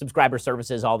subscriber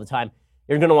services all the time.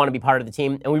 You're going to want to be part of the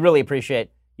team, and we really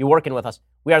appreciate you working with us.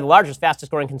 We are the largest,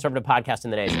 fastest-growing conservative podcast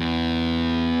in the nation.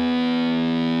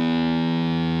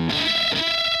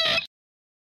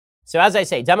 So as I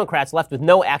say, Democrats left with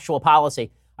no actual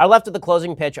policy are left with the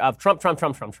closing pitch of Trump,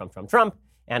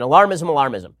 and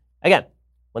alarmism. Again,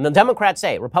 when the Democrats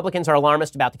say Republicans are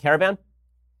alarmist about the caravan,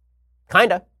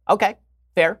 kinda, okay,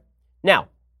 fair. Now,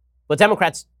 what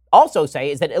Democrats also say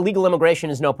is that illegal immigration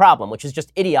is no problem, which is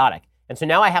just idiotic. And so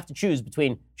now I have to choose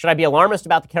between, should I be alarmist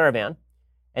about the caravan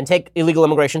and take illegal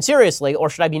immigration seriously, or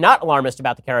should I be not alarmist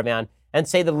about the caravan and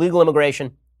say that illegal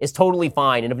immigration is totally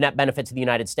fine and of net benefit to the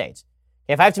United States?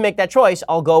 If I have to make that choice,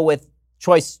 I'll go with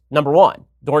choice number one,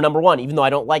 door number one, even though I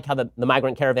don't like how the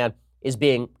migrant caravan is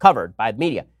being covered by the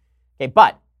media. Okay,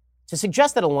 but to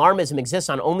suggest that alarmism exists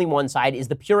on only one side is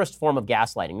the purest form of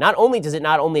gaslighting. Not only does it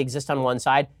not only exist on one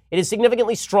side, it is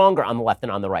significantly stronger on the left than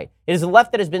on the right. It is the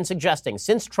left that has been suggesting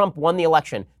since Trump won the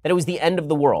election that it was the end of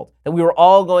the world, that we were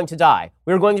all going to die.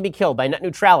 We were going to be killed by net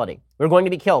neutrality. We were going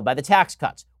to be killed by the tax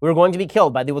cuts. We were going to be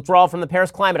killed by the withdrawal from the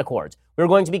Paris Climate Accords. We were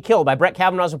going to be killed by Brett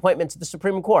Kavanaugh's appointment to the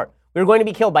Supreme Court. We were going to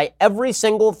be killed by every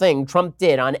single thing Trump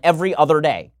did on every other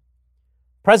day.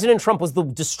 President Trump was the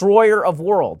destroyer of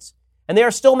worlds, and they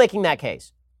are still making that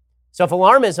case. So if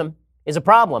alarmism is a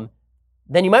problem,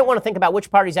 then you might want to think about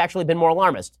which party's actually been more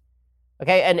alarmist,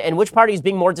 okay, and which party is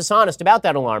being more dishonest about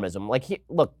that alarmism. Like,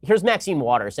 look, here's Maxine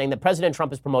Waters saying that President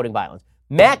Trump is promoting violence.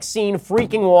 Maxine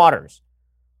freaking Waters,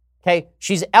 okay,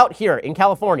 she's out here in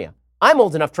California. I'm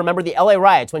old enough to remember the LA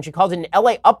riots when she called it an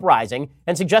LA uprising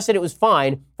and suggested it was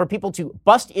fine for people to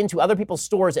bust into other people's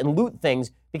stores and loot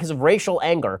things because of racial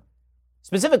anger.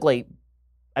 Specifically,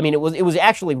 I mean, it was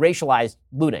actually racialized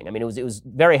looting. I mean, it was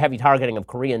very heavy targeting of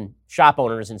Korean shop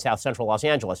owners in South Central Los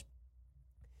Angeles.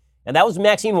 And that was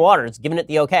Maxine Waters giving it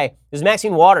the okay. It was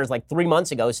Maxine Waters like 3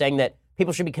 months ago saying that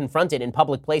people should be confronted in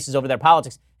public places over their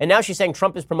politics. And now she's saying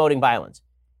Trump is promoting violence.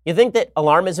 You think that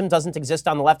alarmism doesn't exist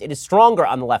on the left? It is stronger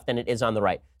on the left than it is on the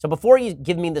right. So before you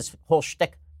give me this whole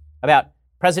shtick about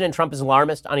President Trump is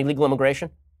alarmist on illegal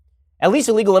immigration, at least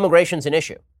illegal immigration is an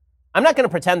issue. I'm not going to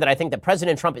pretend that I think that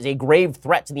President Trump is a grave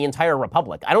threat to the entire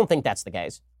republic. I don't think that's the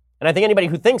case. And I think anybody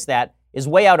who thinks that is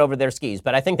way out over their skis.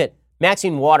 But I think that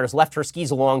Maxine Waters left her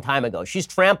skis a long time ago. She's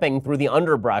tramping through the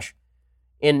underbrush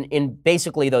in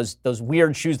basically those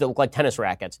weird shoes that look like tennis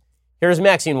rackets. Here's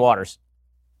Maxine Waters.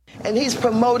 And he's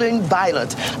promoting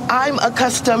violence. I'm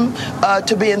accustomed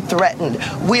to being threatened.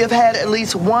 We have had at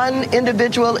least one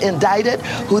individual indicted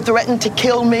who threatened to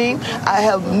kill me. I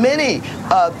have many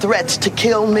threats to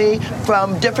kill me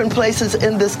from different places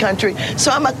in this country.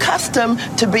 So I'm accustomed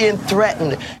to being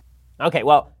threatened. Okay,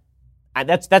 well,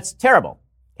 that's terrible.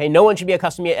 Okay, no one should be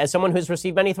accustomed to it. As someone who's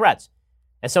received many threats,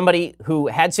 as somebody who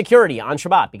had security on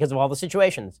Shabbat because of all the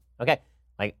situations. Okay,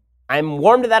 like I'm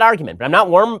warm to that argument, but I'm not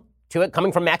warm to it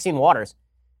coming from Maxine Waters.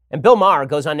 And Bill Maher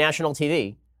goes on national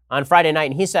TV on Friday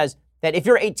night, and he says that if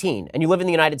you're 18 and you live in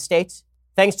the United States,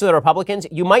 thanks to the Republicans,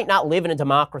 you might not live in a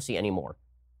democracy anymore.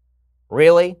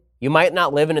 Really? You might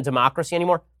not live in a democracy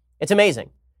anymore? It's amazing.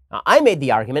 Now, I made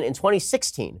the argument in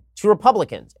 2016 to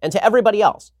Republicans and to everybody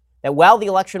else that while the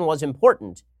election was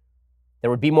important, there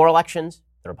would be more elections,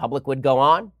 the Republic would go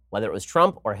on, whether it was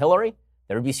Trump or Hillary,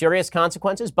 there would be serious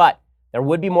consequences, but there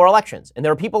would be more elections. And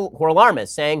there are people who are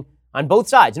alarmists saying, on both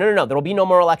sides, no, there will be no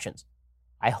more elections.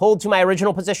 I hold to my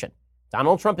original position.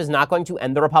 Donald Trump is not going to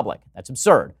end the Republic. That's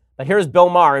absurd. But here's Bill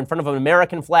Maher in front of an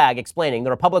American flag explaining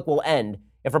the Republic will end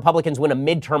if Republicans win a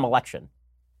midterm election.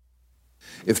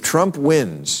 If Trump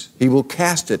wins, he will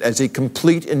cast it as a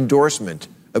complete endorsement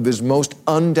of his most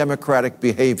undemocratic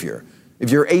behavior.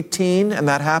 If you're 18 and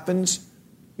that happens,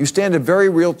 you stand a very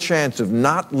real chance of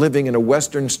not living in a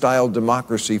Western-style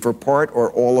democracy for part or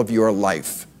all of your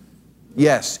life.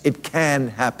 Yes, it can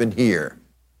happen here.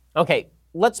 Okay,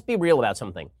 let's be real about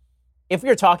something. If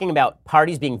we're talking about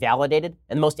parties being validated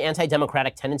and the most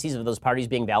anti-democratic tendencies of those parties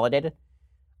being validated,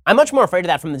 I'm much more afraid of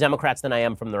that from the Democrats than I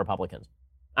am from the Republicans.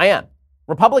 I am.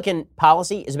 Republican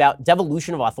policy is about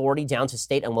devolution of authority down to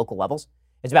state and local levels.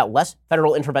 It's about less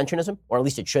federal interventionism, or at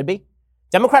least it should be.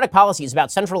 Democratic policy is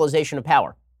about centralization of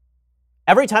power.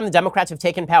 Every time the Democrats have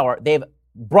taken power, they've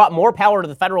brought more power to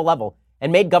the federal level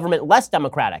and made government less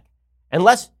democratic and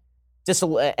less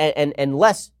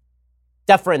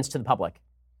deference to the public.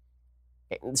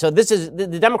 So this is the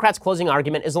Democrats' closing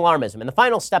argument is alarmism. And the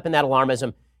final step in that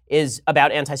alarmism is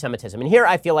about anti-Semitism. And here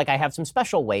I feel like I have some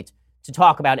special weight to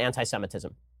talk about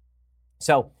anti-Semitism.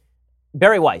 So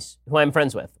Bari Weiss, who I'm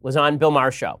friends with, was on Bill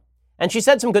Maher's show. And she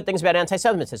said some good things about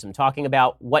anti-Semitism, talking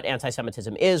about what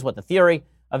anti-Semitism is, what the theory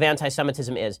of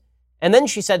anti-Semitism is. And then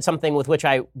she said something with which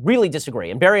I really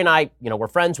disagree. And Bari and I, we're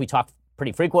friends. We talk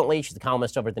pretty frequently. She's a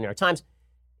columnist over at the New York Times.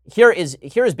 Here is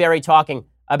Bari talking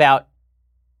about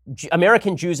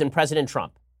American Jews and President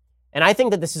Trump. And I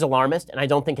think that this is alarmist, and I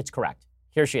don't think it's correct.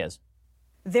 Here she is.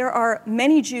 There are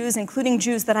many Jews, including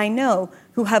Jews that I know,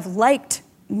 who have liked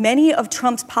many of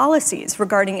Trump's policies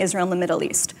regarding Israel and the Middle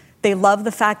East. They love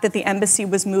the fact that the embassy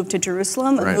was moved to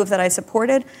Jerusalem, a move that I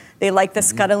supported. They like the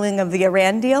scuttling of the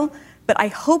Iran deal. But I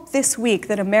hope this week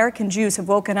that American Jews have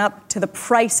woken up to the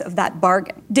price of that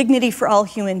bargain. Dignity for all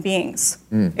human beings,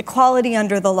 equality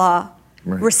under the law,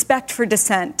 respect for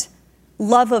dissent,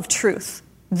 love of truth.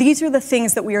 These are the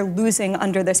things that we are losing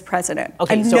under this president.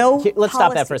 Okay, and so let's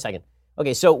stop that for a second.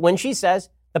 Okay, so when she says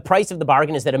the price of the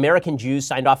bargain is that American Jews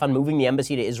signed off on moving the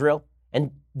embassy to Israel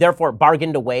and therefore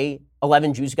bargained away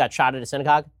 11 Jews who got shot at a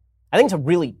synagogue, I think it's a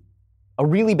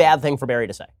really bad thing for Bari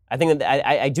to say. I think that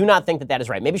I do not think that that is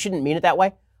right. Maybe she didn't mean it that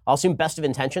way. I'll assume best of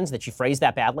intentions that she phrased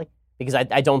that badly because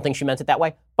I don't think she meant it that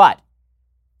way. But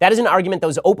that is an argument that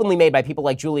was openly made by people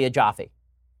like Julia Jaffe.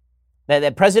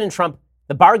 That President Trump,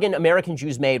 the bargain American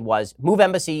Jews made was move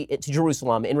embassy to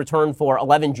Jerusalem in return for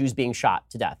 11 Jews being shot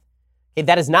to death. Okay,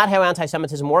 that is not how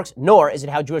anti-Semitism works, nor is it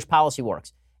how Jewish policy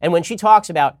works. And when she talks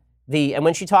about the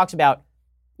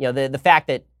fact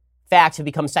that facts have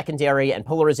become secondary and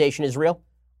polarization is real,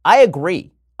 I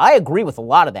agree. I agree with a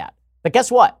lot of that. But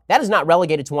guess what? That is not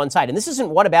relegated to one side. And this isn't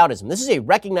whataboutism. This is a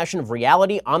recognition of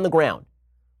reality on the ground.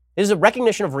 This is a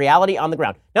recognition of reality on the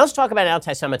ground. Now let's talk about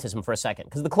anti-Semitism for a second,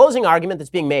 because the closing argument that's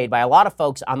being made by a lot of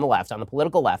folks on the left, on the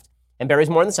political left, and Bari's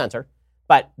more in the center,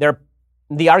 but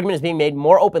the argument is being made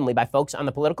more openly by folks on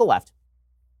the political left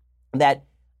that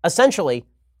essentially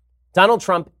Donald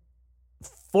Trump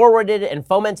forwarded and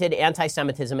fomented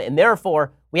anti-Semitism, and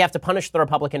therefore we have to punish the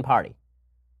Republican Party.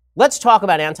 Let's talk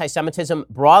about anti-Semitism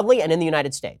broadly and in the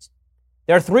United States.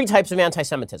 There are three types of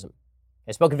anti-Semitism.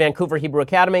 I spoke at Vancouver Hebrew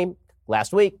Academy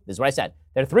last week. This is what I said.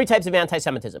 There are three types of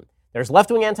anti-Semitism. There's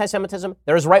left-wing anti-Semitism,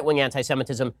 there's right-wing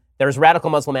anti-Semitism, there's radical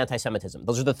Muslim anti-Semitism.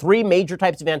 Those are the three major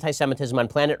types of anti-Semitism on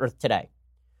planet Earth today.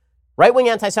 Right-wing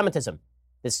anti-Semitism,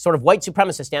 this sort of white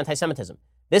supremacist anti-Semitism,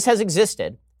 this has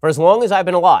existed for as long as I've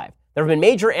been alive. There have been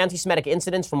major anti-Semitic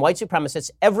incidents from white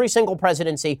supremacists every single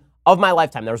presidency of my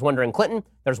lifetime. There was one during Clinton,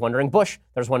 there was one during Bush,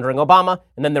 there was one during Obama,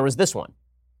 and then there was this one.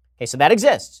 Okay, so that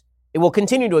exists. It will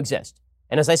continue to exist.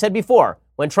 And as I said before,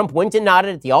 when Trump winked and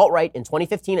nodded at the alt-right in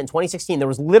 2015 and 2016, there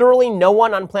was literally no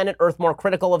one on planet Earth more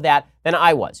critical of that than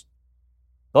I was.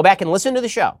 Go back and listen to the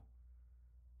show.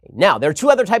 Now, there are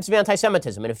two other types of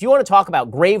anti-Semitism, and if you want to talk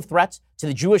about grave threats to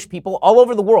the Jewish people all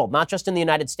over the world, not just in the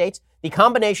United States, the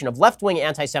combination of left-wing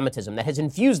anti-Semitism that has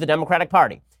infused the Democratic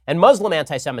Party and Muslim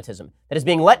anti-Semitism that is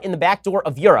being let in the back door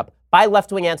of Europe by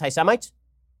left-wing anti-Semites,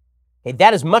 okay,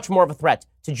 that is much more of a threat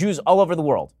to Jews all over the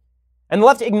world. And the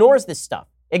left ignores this stuff,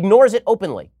 ignores it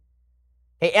openly.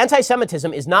 Okay,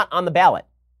 anti-Semitism is not on the ballot.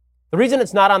 The reason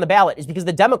it's not on the ballot is because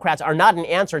the Democrats are not an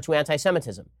answer to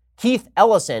anti-Semitism. Keith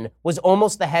Ellison was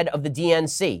almost the head of the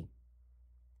DNC.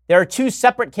 There are two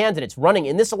separate candidates running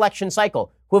in this election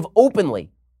cycle who have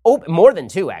openly, more than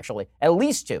two actually, at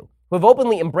least two, who have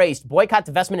openly embraced boycott,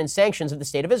 divestment, and sanctions of the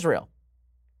state of Israel.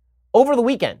 Over the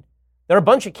weekend, there are a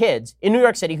bunch of kids in New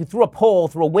York City who threw a pole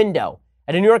through a window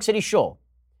at a New York City shul.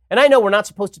 And I know we're not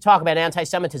supposed to talk about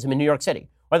anti-Semitism in New York City,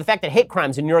 or the fact that hate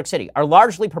crimes in New York City are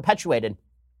largely perpetuated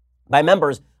by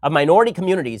members of minority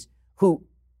communities who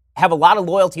have a lot of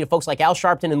loyalty to folks like Al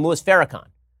Sharpton and Louis Farrakhan.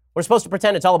 We're supposed to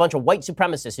pretend it's all a bunch of white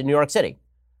supremacists in New York City.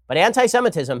 But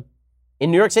anti-Semitism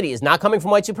in New York City is not coming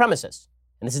from white supremacists.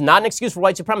 And this is not an excuse for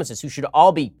white supremacists who should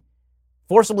all be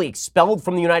forcibly expelled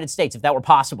from the United States if that were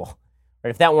possible, or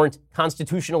if that weren't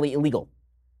constitutionally illegal.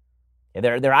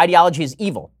 Their ideology is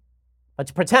evil. But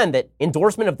to pretend that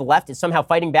endorsement of the left is somehow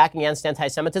fighting back against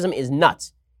anti-Semitism is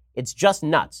nuts. It's just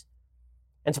nuts.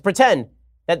 And to pretend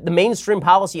that the mainstream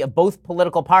policy of both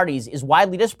political parties is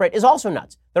widely disparate is also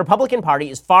nuts. The Republican Party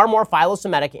is far more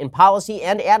philo-Semitic in policy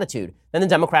and attitude than the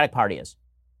Democratic Party is.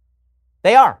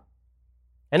 They are.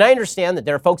 And I understand that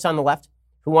there are folks on the left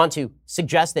who want to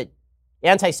suggest that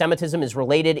anti-Semitism is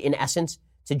related in essence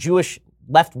to Jewish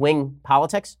left-wing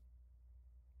politics,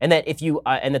 and that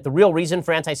and that the real reason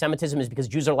for anti-Semitism is because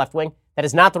Jews are left-wing. That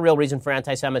is not the real reason for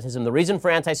anti-Semitism. The reason for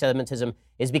anti-Semitism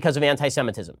is because of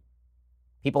anti-Semitism.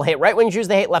 People hate right-wing Jews,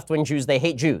 they hate left-wing Jews, they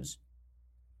hate Jews.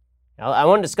 Now, I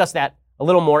want to discuss that a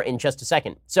little more in just a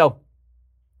second. So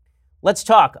let's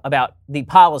talk about the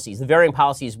policies, the varying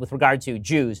policies with regard to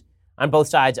Jews on both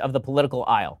sides of the political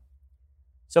aisle.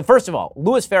 So first of all,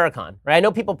 Louis Farrakhan, right? I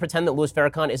know people pretend that Louis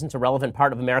Farrakhan isn't a relevant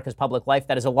part of America's public life.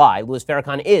 That is a lie. Louis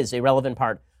Farrakhan is a relevant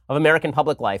part of American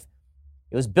public life.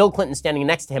 It was Bill Clinton standing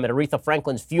next to him at Aretha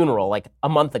Franklin's funeral like a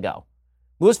month ago.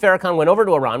 Louis Farrakhan went over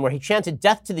to Iran where he chanted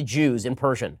death to the Jews in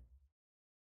Persian.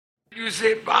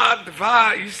 Israel,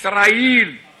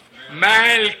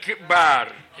 Malk Bar.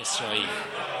 Israel.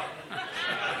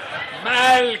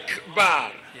 Malk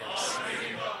Bar. Yes.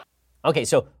 Okay,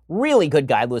 so really good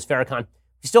guy, Louis Farrakhan.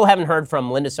 We still haven't heard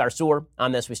from Linda Sarsour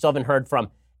on this. We still haven't heard from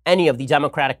any of the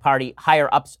Democratic Party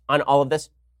higher-ups on all of this.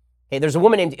 Okay, there's a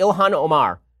woman named Ilhan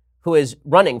Omar who is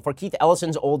running for Keith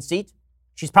Ellison's old seat.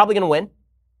 She's probably going to win.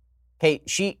 Okay,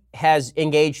 she has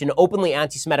engaged in openly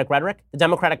anti-Semitic rhetoric. The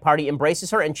Democratic Party embraces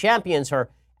her and champions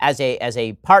her as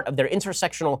a part of their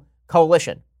intersectional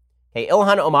coalition. Okay,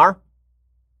 Ilhan Omar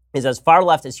is as far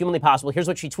left as humanly possible. Here's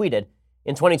what she tweeted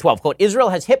in 2012. Quote, Israel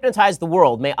has hypnotized the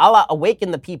world. May Allah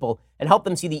awaken the people and help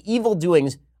them see the evil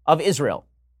doings of Israel.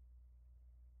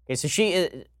 Okay, so she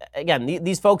is, again,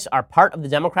 these folks are part of the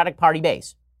Democratic Party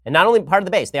base. And not only part of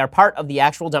the base, they are part of the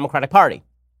actual Democratic Party.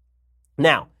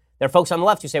 Now, there are folks on the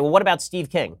left who say, well, what about Steve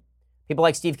King? People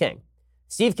like Steve King.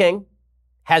 Steve King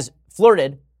has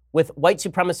flirted with white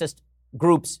supremacist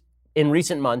groups in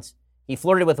recent months. He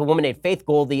flirted with a woman named Faith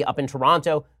Goldy up in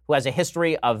Toronto who has a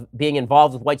history of being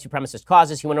involved with white supremacist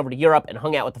causes. He went over to Europe and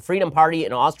hung out with the Freedom Party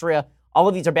in Austria. All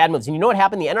of these are bad moves. And you know what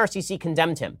happened? The NRCC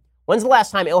condemned him. When's the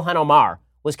last time Ilhan Omar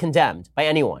was condemned by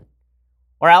anyone?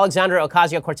 Or Alexandria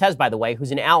Ocasio-Cortez, by the way,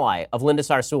 who's an ally of Linda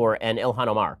Sarsour and Ilhan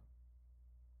Omar.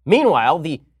 Meanwhile,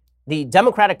 the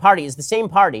Democratic Party is the same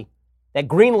party that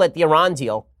greenlit the Iran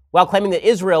deal while claiming that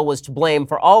Israel was to blame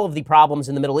for all of the problems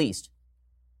in the Middle East.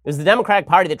 It was the Democratic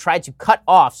Party that tried to cut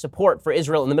off support for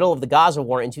Israel in the middle of the Gaza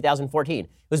war in 2014. It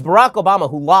was Barack Obama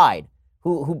who lied,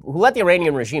 who let the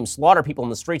Iranian regime slaughter people in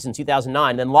the streets in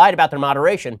 2009, and then lied about their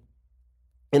moderation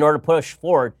in order to push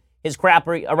forward his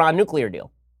crappy Iran nuclear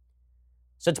deal.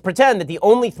 So to pretend that the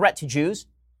only threat to Jews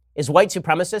is white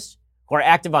supremacists who are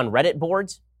active on Reddit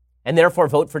boards and therefore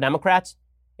vote for Democrats,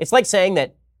 it's like saying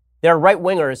that there are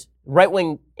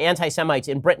right-wing anti-Semites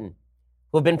in Britain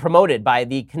who have been promoted by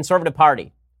the Conservative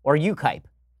Party or UKIP,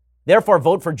 therefore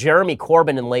vote for Jeremy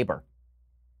Corbyn and Labour.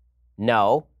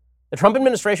 No. The Trump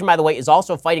administration, by the way, is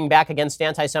also fighting back against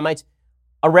anti-Semites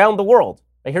around the world.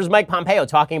 Here's Mike Pompeo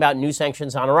talking about new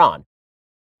sanctions on Iran.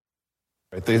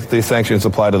 These sanctions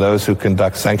apply to those who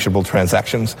conduct sanctionable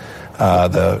transactions.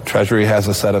 The Treasury has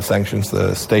a set of sanctions.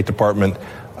 The State Department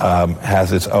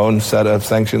has its own set of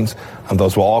sanctions. And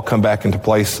those will all come back into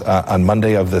place on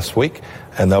Monday of this week.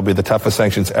 And they'll be the toughest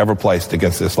sanctions ever placed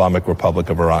against the Islamic Republic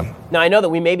of Iran. Now, I know that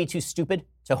we may be too stupid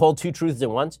to hold two truths at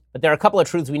once, but there are a couple of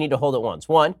truths we need to hold at once.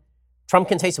 One, Trump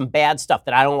can say some bad stuff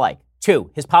that I don't like.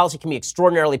 Two, his policy can be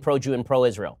extraordinarily pro-Jew and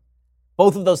pro-Israel.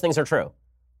 Both of those things are true.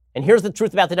 And here's the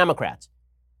truth about the Democrats.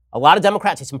 A lot of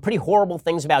Democrats say some pretty horrible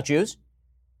things about Jews,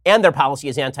 and their policy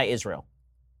is anti-Israel.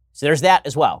 So there's that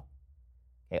as well.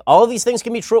 Okay, all of these things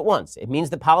can be true at once. It means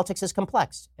that politics is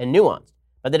complex and nuanced.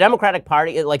 But the Democratic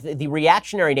Party, like the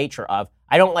reactionary nature of,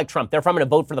 I don't like Trump, therefore I'm going to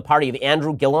vote for the party of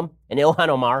Andrew Gillum and Ilhan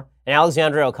Omar and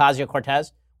Alexandria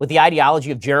Ocasio-Cortez with the ideology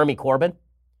of Jeremy Corbyn.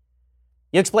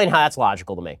 You explain how that's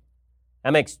logical to me.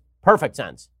 That makes perfect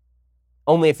sense.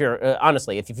 Only if you're,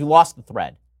 honestly, if you lost the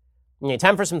thread. Okay,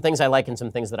 time for some things I like and some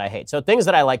things that I hate. So things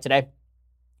that I like today,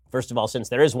 first of all, since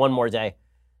there is one more day,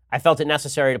 I felt it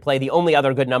necessary to play the only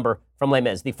other good number from Les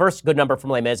Mis. The first good number from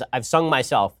Les Mis, I've sung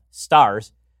myself,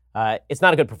 Stars. It's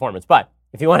not a good performance, but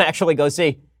if you want to actually go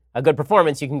see a good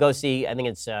performance, you can go see, I think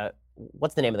it's,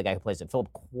 what's the name of the guy who plays it? Philip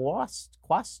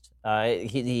Quast?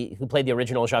 Who played the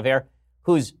original Javert,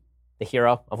 who's the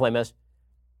hero of Les Mis.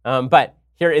 But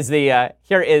here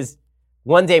is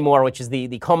One Day More, which is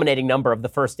the culminating number of the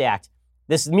first act.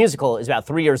 This musical is about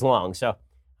 3 years long, so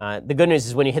the good news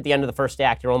is when you hit the end of the first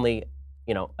act, you're only,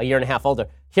 a year and a half older.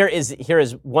 Here is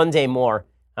One Day More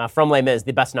from Les Mis,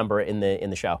 the best number in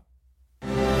the show.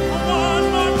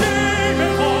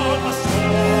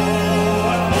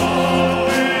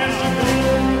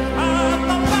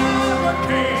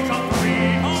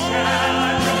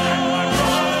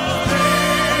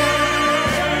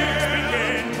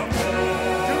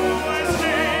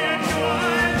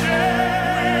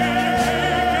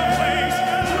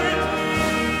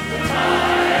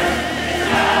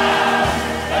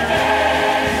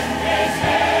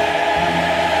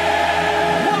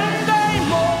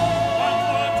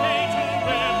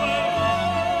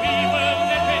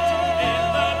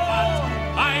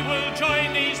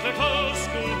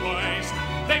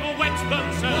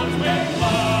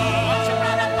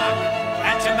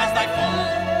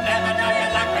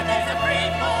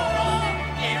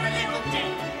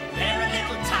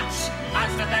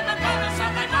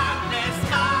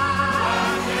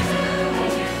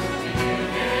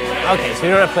 Okay, so you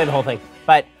don't have to play the whole thing.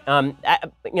 But, I'm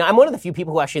one of the few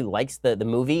people who actually likes the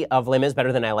movie of Les Mis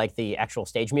better than I like the actual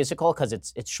stage musical because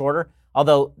it's shorter.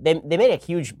 Although they made a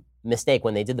huge mistake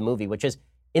when they did the movie, which is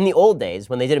in the old days,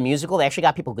 when they did a musical, they actually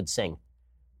got people who could sing.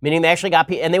 Meaning they actually got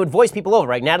people, and they would voice people over,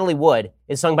 right? Natalie Wood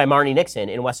is sung by Marni Nixon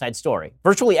in West Side Story.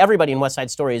 Virtually everybody in West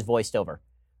Side Story is voiced over.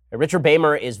 Richard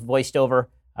Beymer is voiced over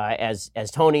as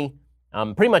Tony.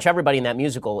 Pretty much everybody in that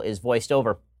musical is voiced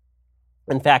over.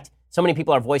 In fact, so many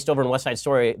people are voiced over in West Side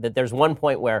Story that there's one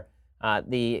point where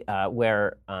Rita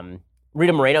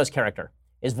Moreno's character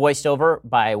is voiced over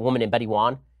by a woman named Betty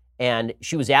Wan, and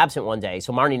she was absent one day,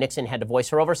 so Marni Nixon had to voice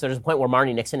her over. So there's a point where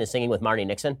Marni Nixon is singing with Marni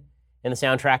Nixon in the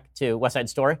soundtrack to West Side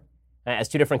Story as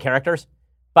two different characters.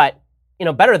 But,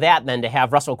 better that than to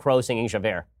have Russell Crowe singing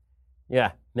Javert.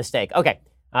 Yeah, mistake. Okay,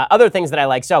 other things that I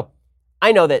like. So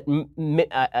I know that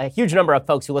a huge number of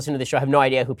folks who listen to the show have no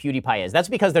idea who PewDiePie is. That's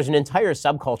because there's an entire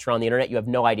subculture on the internet you have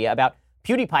no idea about.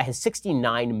 PewDiePie has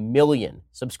 69 million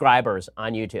subscribers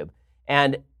on YouTube.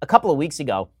 And a couple of weeks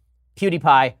ago,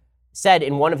 PewDiePie said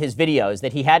in one of his videos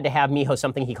that he had to have me host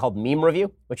something he called Meme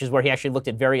Review, which is where he actually looked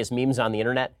at various memes on the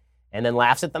internet and then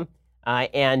laughs at them.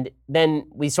 And then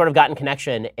we sort of got in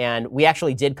connection, and we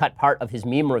actually did cut part of his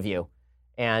meme review.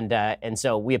 And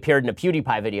so we appeared in a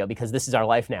PewDiePie video because this is our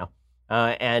life now.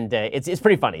 It's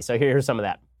pretty funny. So here's some of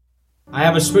that. I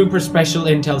have a super special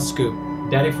intel scoop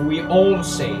that if we all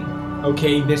say,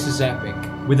 okay, this is epic,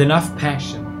 with enough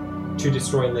passion to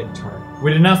destroy Libtard,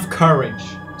 with enough courage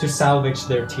to salvage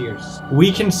their tears,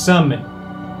 we can summon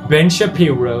Ben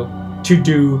Shapiro to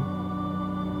do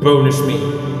Bonus Me.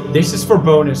 This is for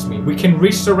Bonus Me. We can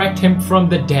resurrect him from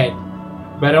the dead,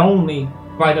 but only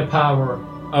by the power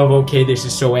of, okay, this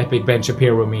is so epic, Ben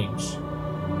Shapiro memes.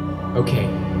 Okay,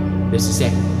 this is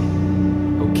epic.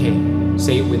 Okay,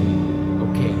 say it with me.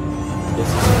 Okay, this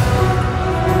is epic.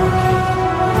 Okay,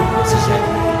 this is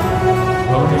epic.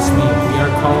 Bonus Me, we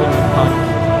are calling upon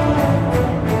you.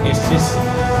 Is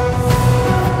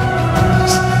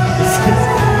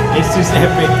this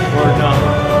epic or not?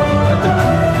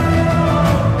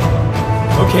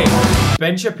 Okay,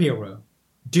 Ben Shapiro,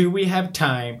 do we have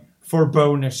time for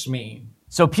Bonus Meme?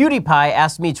 So PewDiePie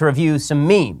asked me to review some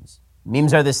memes.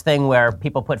 Memes are this thing where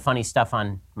people put funny stuff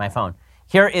on my phone.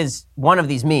 Here is one of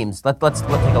these memes. Let's take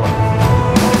a look.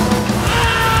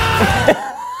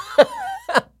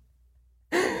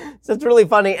 So it's really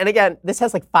funny. And again, this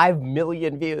has like 5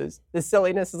 million views. This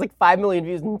silliness is like 5 million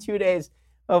views in 2 days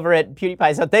over at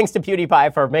PewDiePie. So thanks to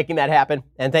PewDiePie for making that happen.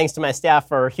 And thanks to my staff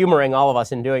for humoring all of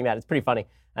us in doing that. It's pretty funny.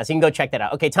 So you can go check that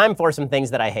out. Okay, time for some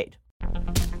things that I hate.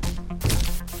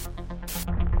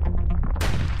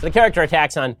 So the character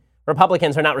attacks on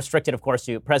Republicans are not restricted, of course,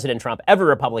 to President Trump. Every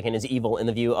Republican is evil in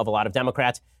the view of a lot of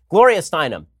Democrats. Gloria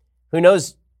Steinem, who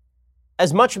knows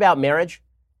as much about marriage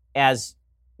as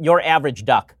your average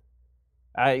duck,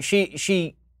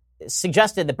 she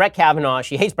suggested that Brett Kavanaugh,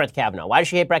 she hates Brett Kavanaugh. Why does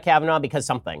she hate Brett Kavanaugh? Because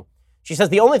something. She says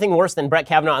the only thing worse than Brett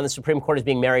Kavanaugh on the Supreme Court is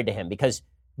being married to him, because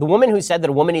the woman who said that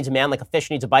a woman needs a man like a fish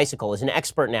needs a bicycle is an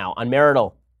expert now on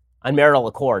marital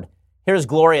accord. Here's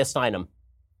Gloria Steinem.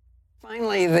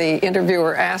 Finally, the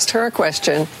interviewer asked her a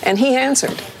question, and he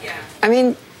answered. I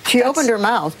mean, she opened her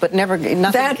mouth, but nothing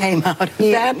came out.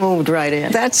 That moved right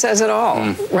in. That says it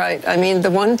all, right? I mean,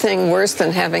 the one thing worse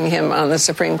than having him on the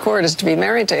Supreme Court is to be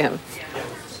married to him.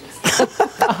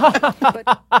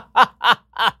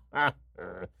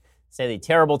 Say the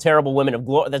terrible, terrible women of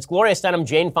that's Gloria Steinem,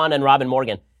 Jane Fonda, and Robin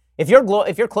Morgan. If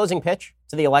your closing pitch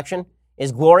to the election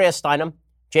is Gloria Steinem,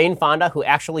 Jane Fonda, who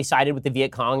actually sided with the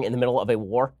Viet Cong in the middle of a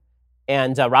war,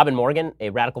 and Robin Morgan, a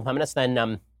radical feminist,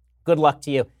 then good luck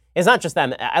to you. It's not just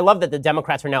them. I love that the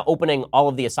Democrats are now opening all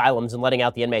of the asylums and letting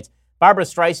out the inmates. Barbra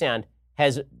Streisand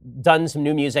has done some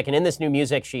new music, and in this new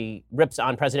music, she rips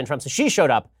on President Trump. So she showed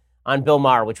up on Bill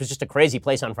Maher, which was just a crazy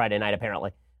place on Friday night,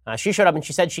 apparently. She showed up and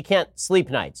she said she can't sleep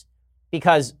nights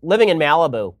because living in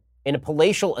Malibu in a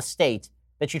palatial estate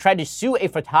that she tried to sue a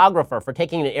photographer for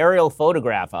taking an aerial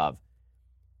photograph of,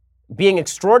 being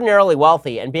extraordinarily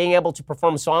wealthy and being able to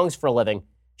perform songs for a living,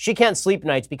 she can't sleep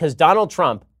nights because Donald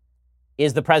Trump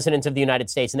is the president of the United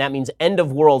States, and that means end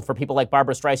of world for people like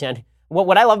Barbra Streisand.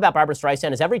 What I love about Barbra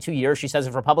Streisand is every 2 years she says,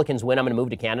 if Republicans win, I'm going to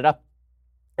move to Canada.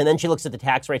 And then she looks at the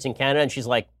tax rates in Canada and she's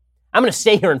like, I'm going to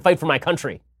stay here and fight for my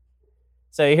country.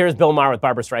 So here's Bill Maher with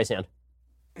Barbra Streisand.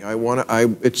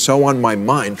 It's so on my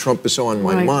mind. Trump is so on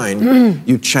my mind.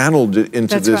 You channeled it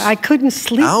into That's this right. I couldn't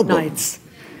sleep album. nights.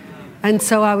 And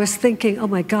so I was thinking, oh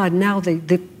my God, now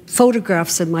the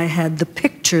photographs in my head, the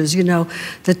pictures,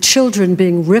 the children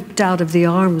being ripped out of the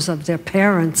arms of their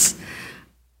parents.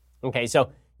 Okay, so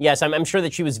Yes, I'm sure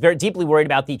that she was very deeply worried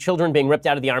about the children being ripped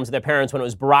out of the arms of their parents when it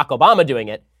was Barack Obama doing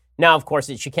it. Now, of course,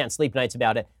 she can't sleep nights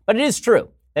about it. But it is true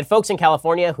that folks in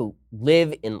California who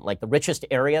live in like the richest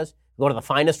areas, who go to the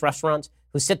finest restaurants,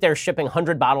 who sit there shipping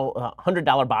 $100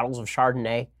 bottles of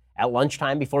Chardonnay at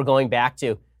lunchtime before going back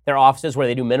to their offices where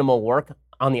they do minimal work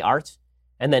on the arts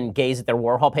and then gaze at their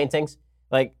Warhol paintings.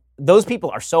 Like, those people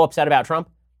are so upset about Trump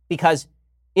because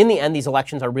in the end, these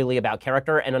elections are really about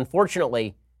character. And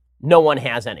unfortunately, no one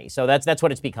has any. So that's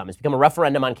what it's become. It's become a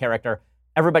referendum on character.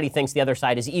 Everybody thinks the other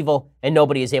side is evil, and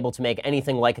nobody is able to make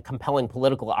anything like a compelling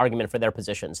political argument for their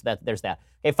positions. There's that.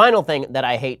 A final thing that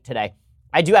I hate today,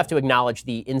 I do have to acknowledge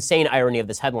the insane irony of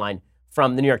this headline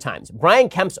from the New York Times. Brian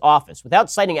Kemp's office, without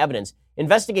citing evidence,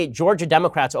 investigate Georgia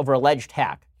Democrats over alleged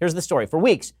hack. Here's the story. For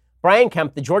weeks, Brian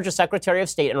Kemp, the Georgia Secretary of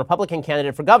State and Republican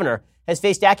candidate for governor, has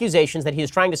faced accusations that he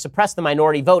is trying to suppress the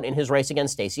minority vote in his race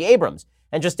against Stacey Abrams.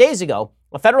 And just days ago,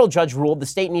 a federal judge ruled the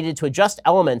state needed to adjust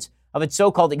elements of its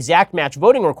so-called exact match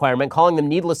voting requirement, calling them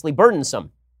needlessly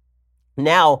burdensome.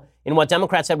 Now, in what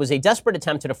Democrats said was a desperate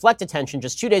attempt to deflect attention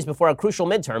just 2 days before a crucial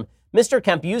midterm, Mr.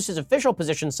 Kemp used his official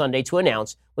position Sunday to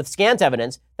announce, with scant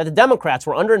evidence, that the Democrats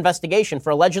were under investigation for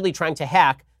allegedly trying to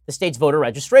hack the state's voter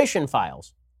registration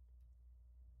files.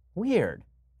 Weird.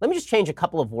 Let me just change a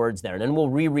couple of words there, and then we'll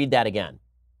reread that again.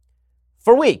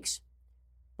 For weeks,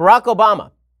 Barack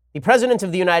Obama, the President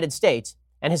of the United States,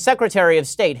 and his Secretary of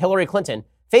State, Hillary Clinton,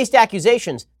 faced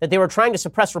accusations that they were trying to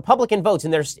suppress Republican votes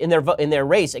in their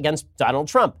race against Donald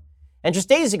Trump. And just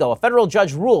days ago, a federal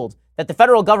judge ruled that the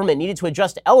federal government needed to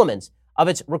adjust elements of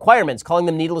its requirements, calling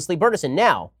them needlessly burdensome.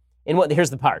 Now, here's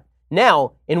the part.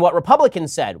 Now, in what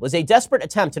Republicans said was a desperate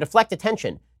attempt to deflect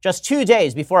attention, just 2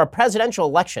 days before a presidential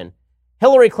election,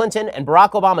 Hillary Clinton and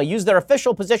Barack Obama used their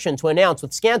official position to announce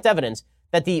with scant evidence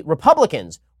that the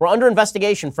Republicans were under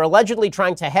investigation for allegedly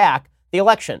trying to hack the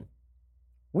election.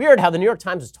 Weird how the New York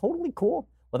Times is totally cool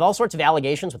with all sorts of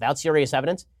allegations without serious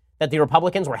evidence that the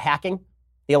Republicans were hacking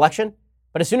the election.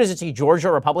 But as soon as it's a Georgia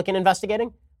Republican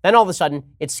investigating, then all of a sudden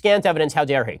it's scant evidence. How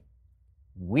dare he?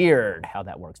 Weird how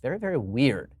that works. Very, very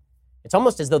weird. It's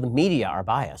almost as though the media are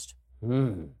biased.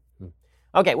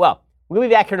 Okay, well, we'll be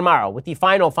back here tomorrow with the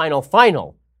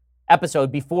final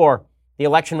episode before the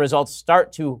election results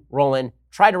start to roll in.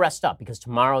 Try to rest up because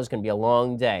tomorrow is going to be a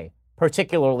long day,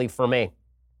 particularly for me.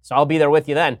 So I'll be there with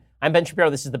you then. I'm Ben Shapiro.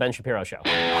 This is The Ben Shapiro Show.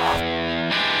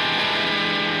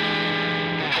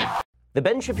 The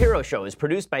Ben Shapiro Show is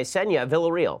produced by Senya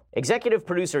Villarreal, executive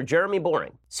producer Jeremy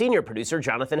Boring, senior producer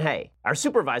Jonathan Hay. Our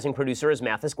supervising producer is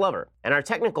Mathis Glover, and our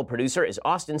technical producer is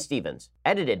Austin Stevens.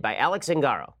 Edited by Alex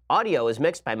Zingaro. Audio is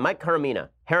mixed by Mike Caramina.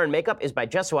 Hair and makeup is by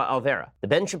Jesua Alvera. The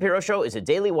Ben Shapiro Show is a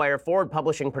Daily Wire Forward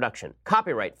Publishing production.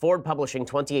 Copyright Forward Publishing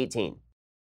 2018.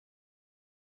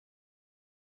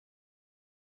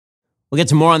 We'll get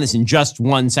to more on this in just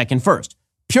 1 second. First,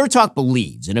 Pure Talk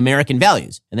believes in American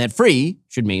values, and that free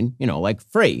should mean, like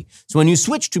free. So when you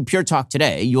switch to Pure Talk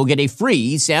today, you'll get a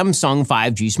free Samsung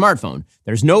 5G smartphone.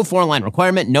 There's no foreign line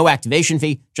requirement, no activation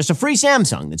fee, just a free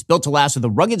Samsung that's built to last with a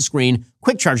rugged screen,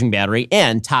 quick charging battery,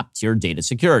 and top-tier data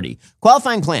security.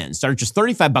 Qualifying plans start at just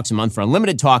 $35 a month for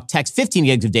unlimited talk, text, 15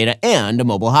 gigs of data, and a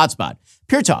mobile hotspot.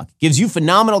 Pure Talk gives you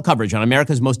phenomenal coverage on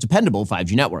America's most dependable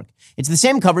 5G network. It's the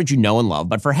same coverage you know and love,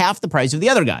 but for half the price of the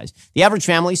other guys. The average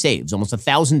family saves almost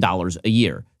 $1,000 a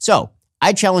year. So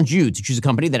I challenge you to choose a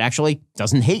company that actually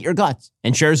doesn't hate your guts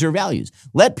and shares your values.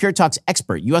 Let Pure Talk's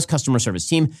expert U.S. customer service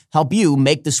team help you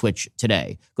make the switch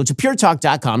today. Go to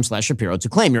puretalk.com/Shapiro to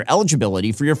claim your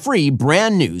eligibility for your free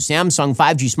brand new Samsung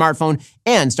 5G smartphone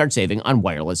and start saving on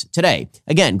wireless today.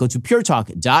 Again, go to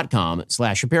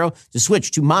puretalk.com/Shapiro to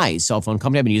switch to my cell phone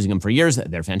company. I've been using them for years.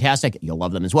 They're fantastic. You'll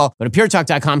love them as well. Go to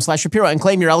puretalk.com/Shapiro and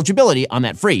claim your eligibility on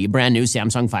that free brand new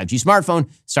Samsung 5G smartphone.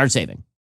 Start saving.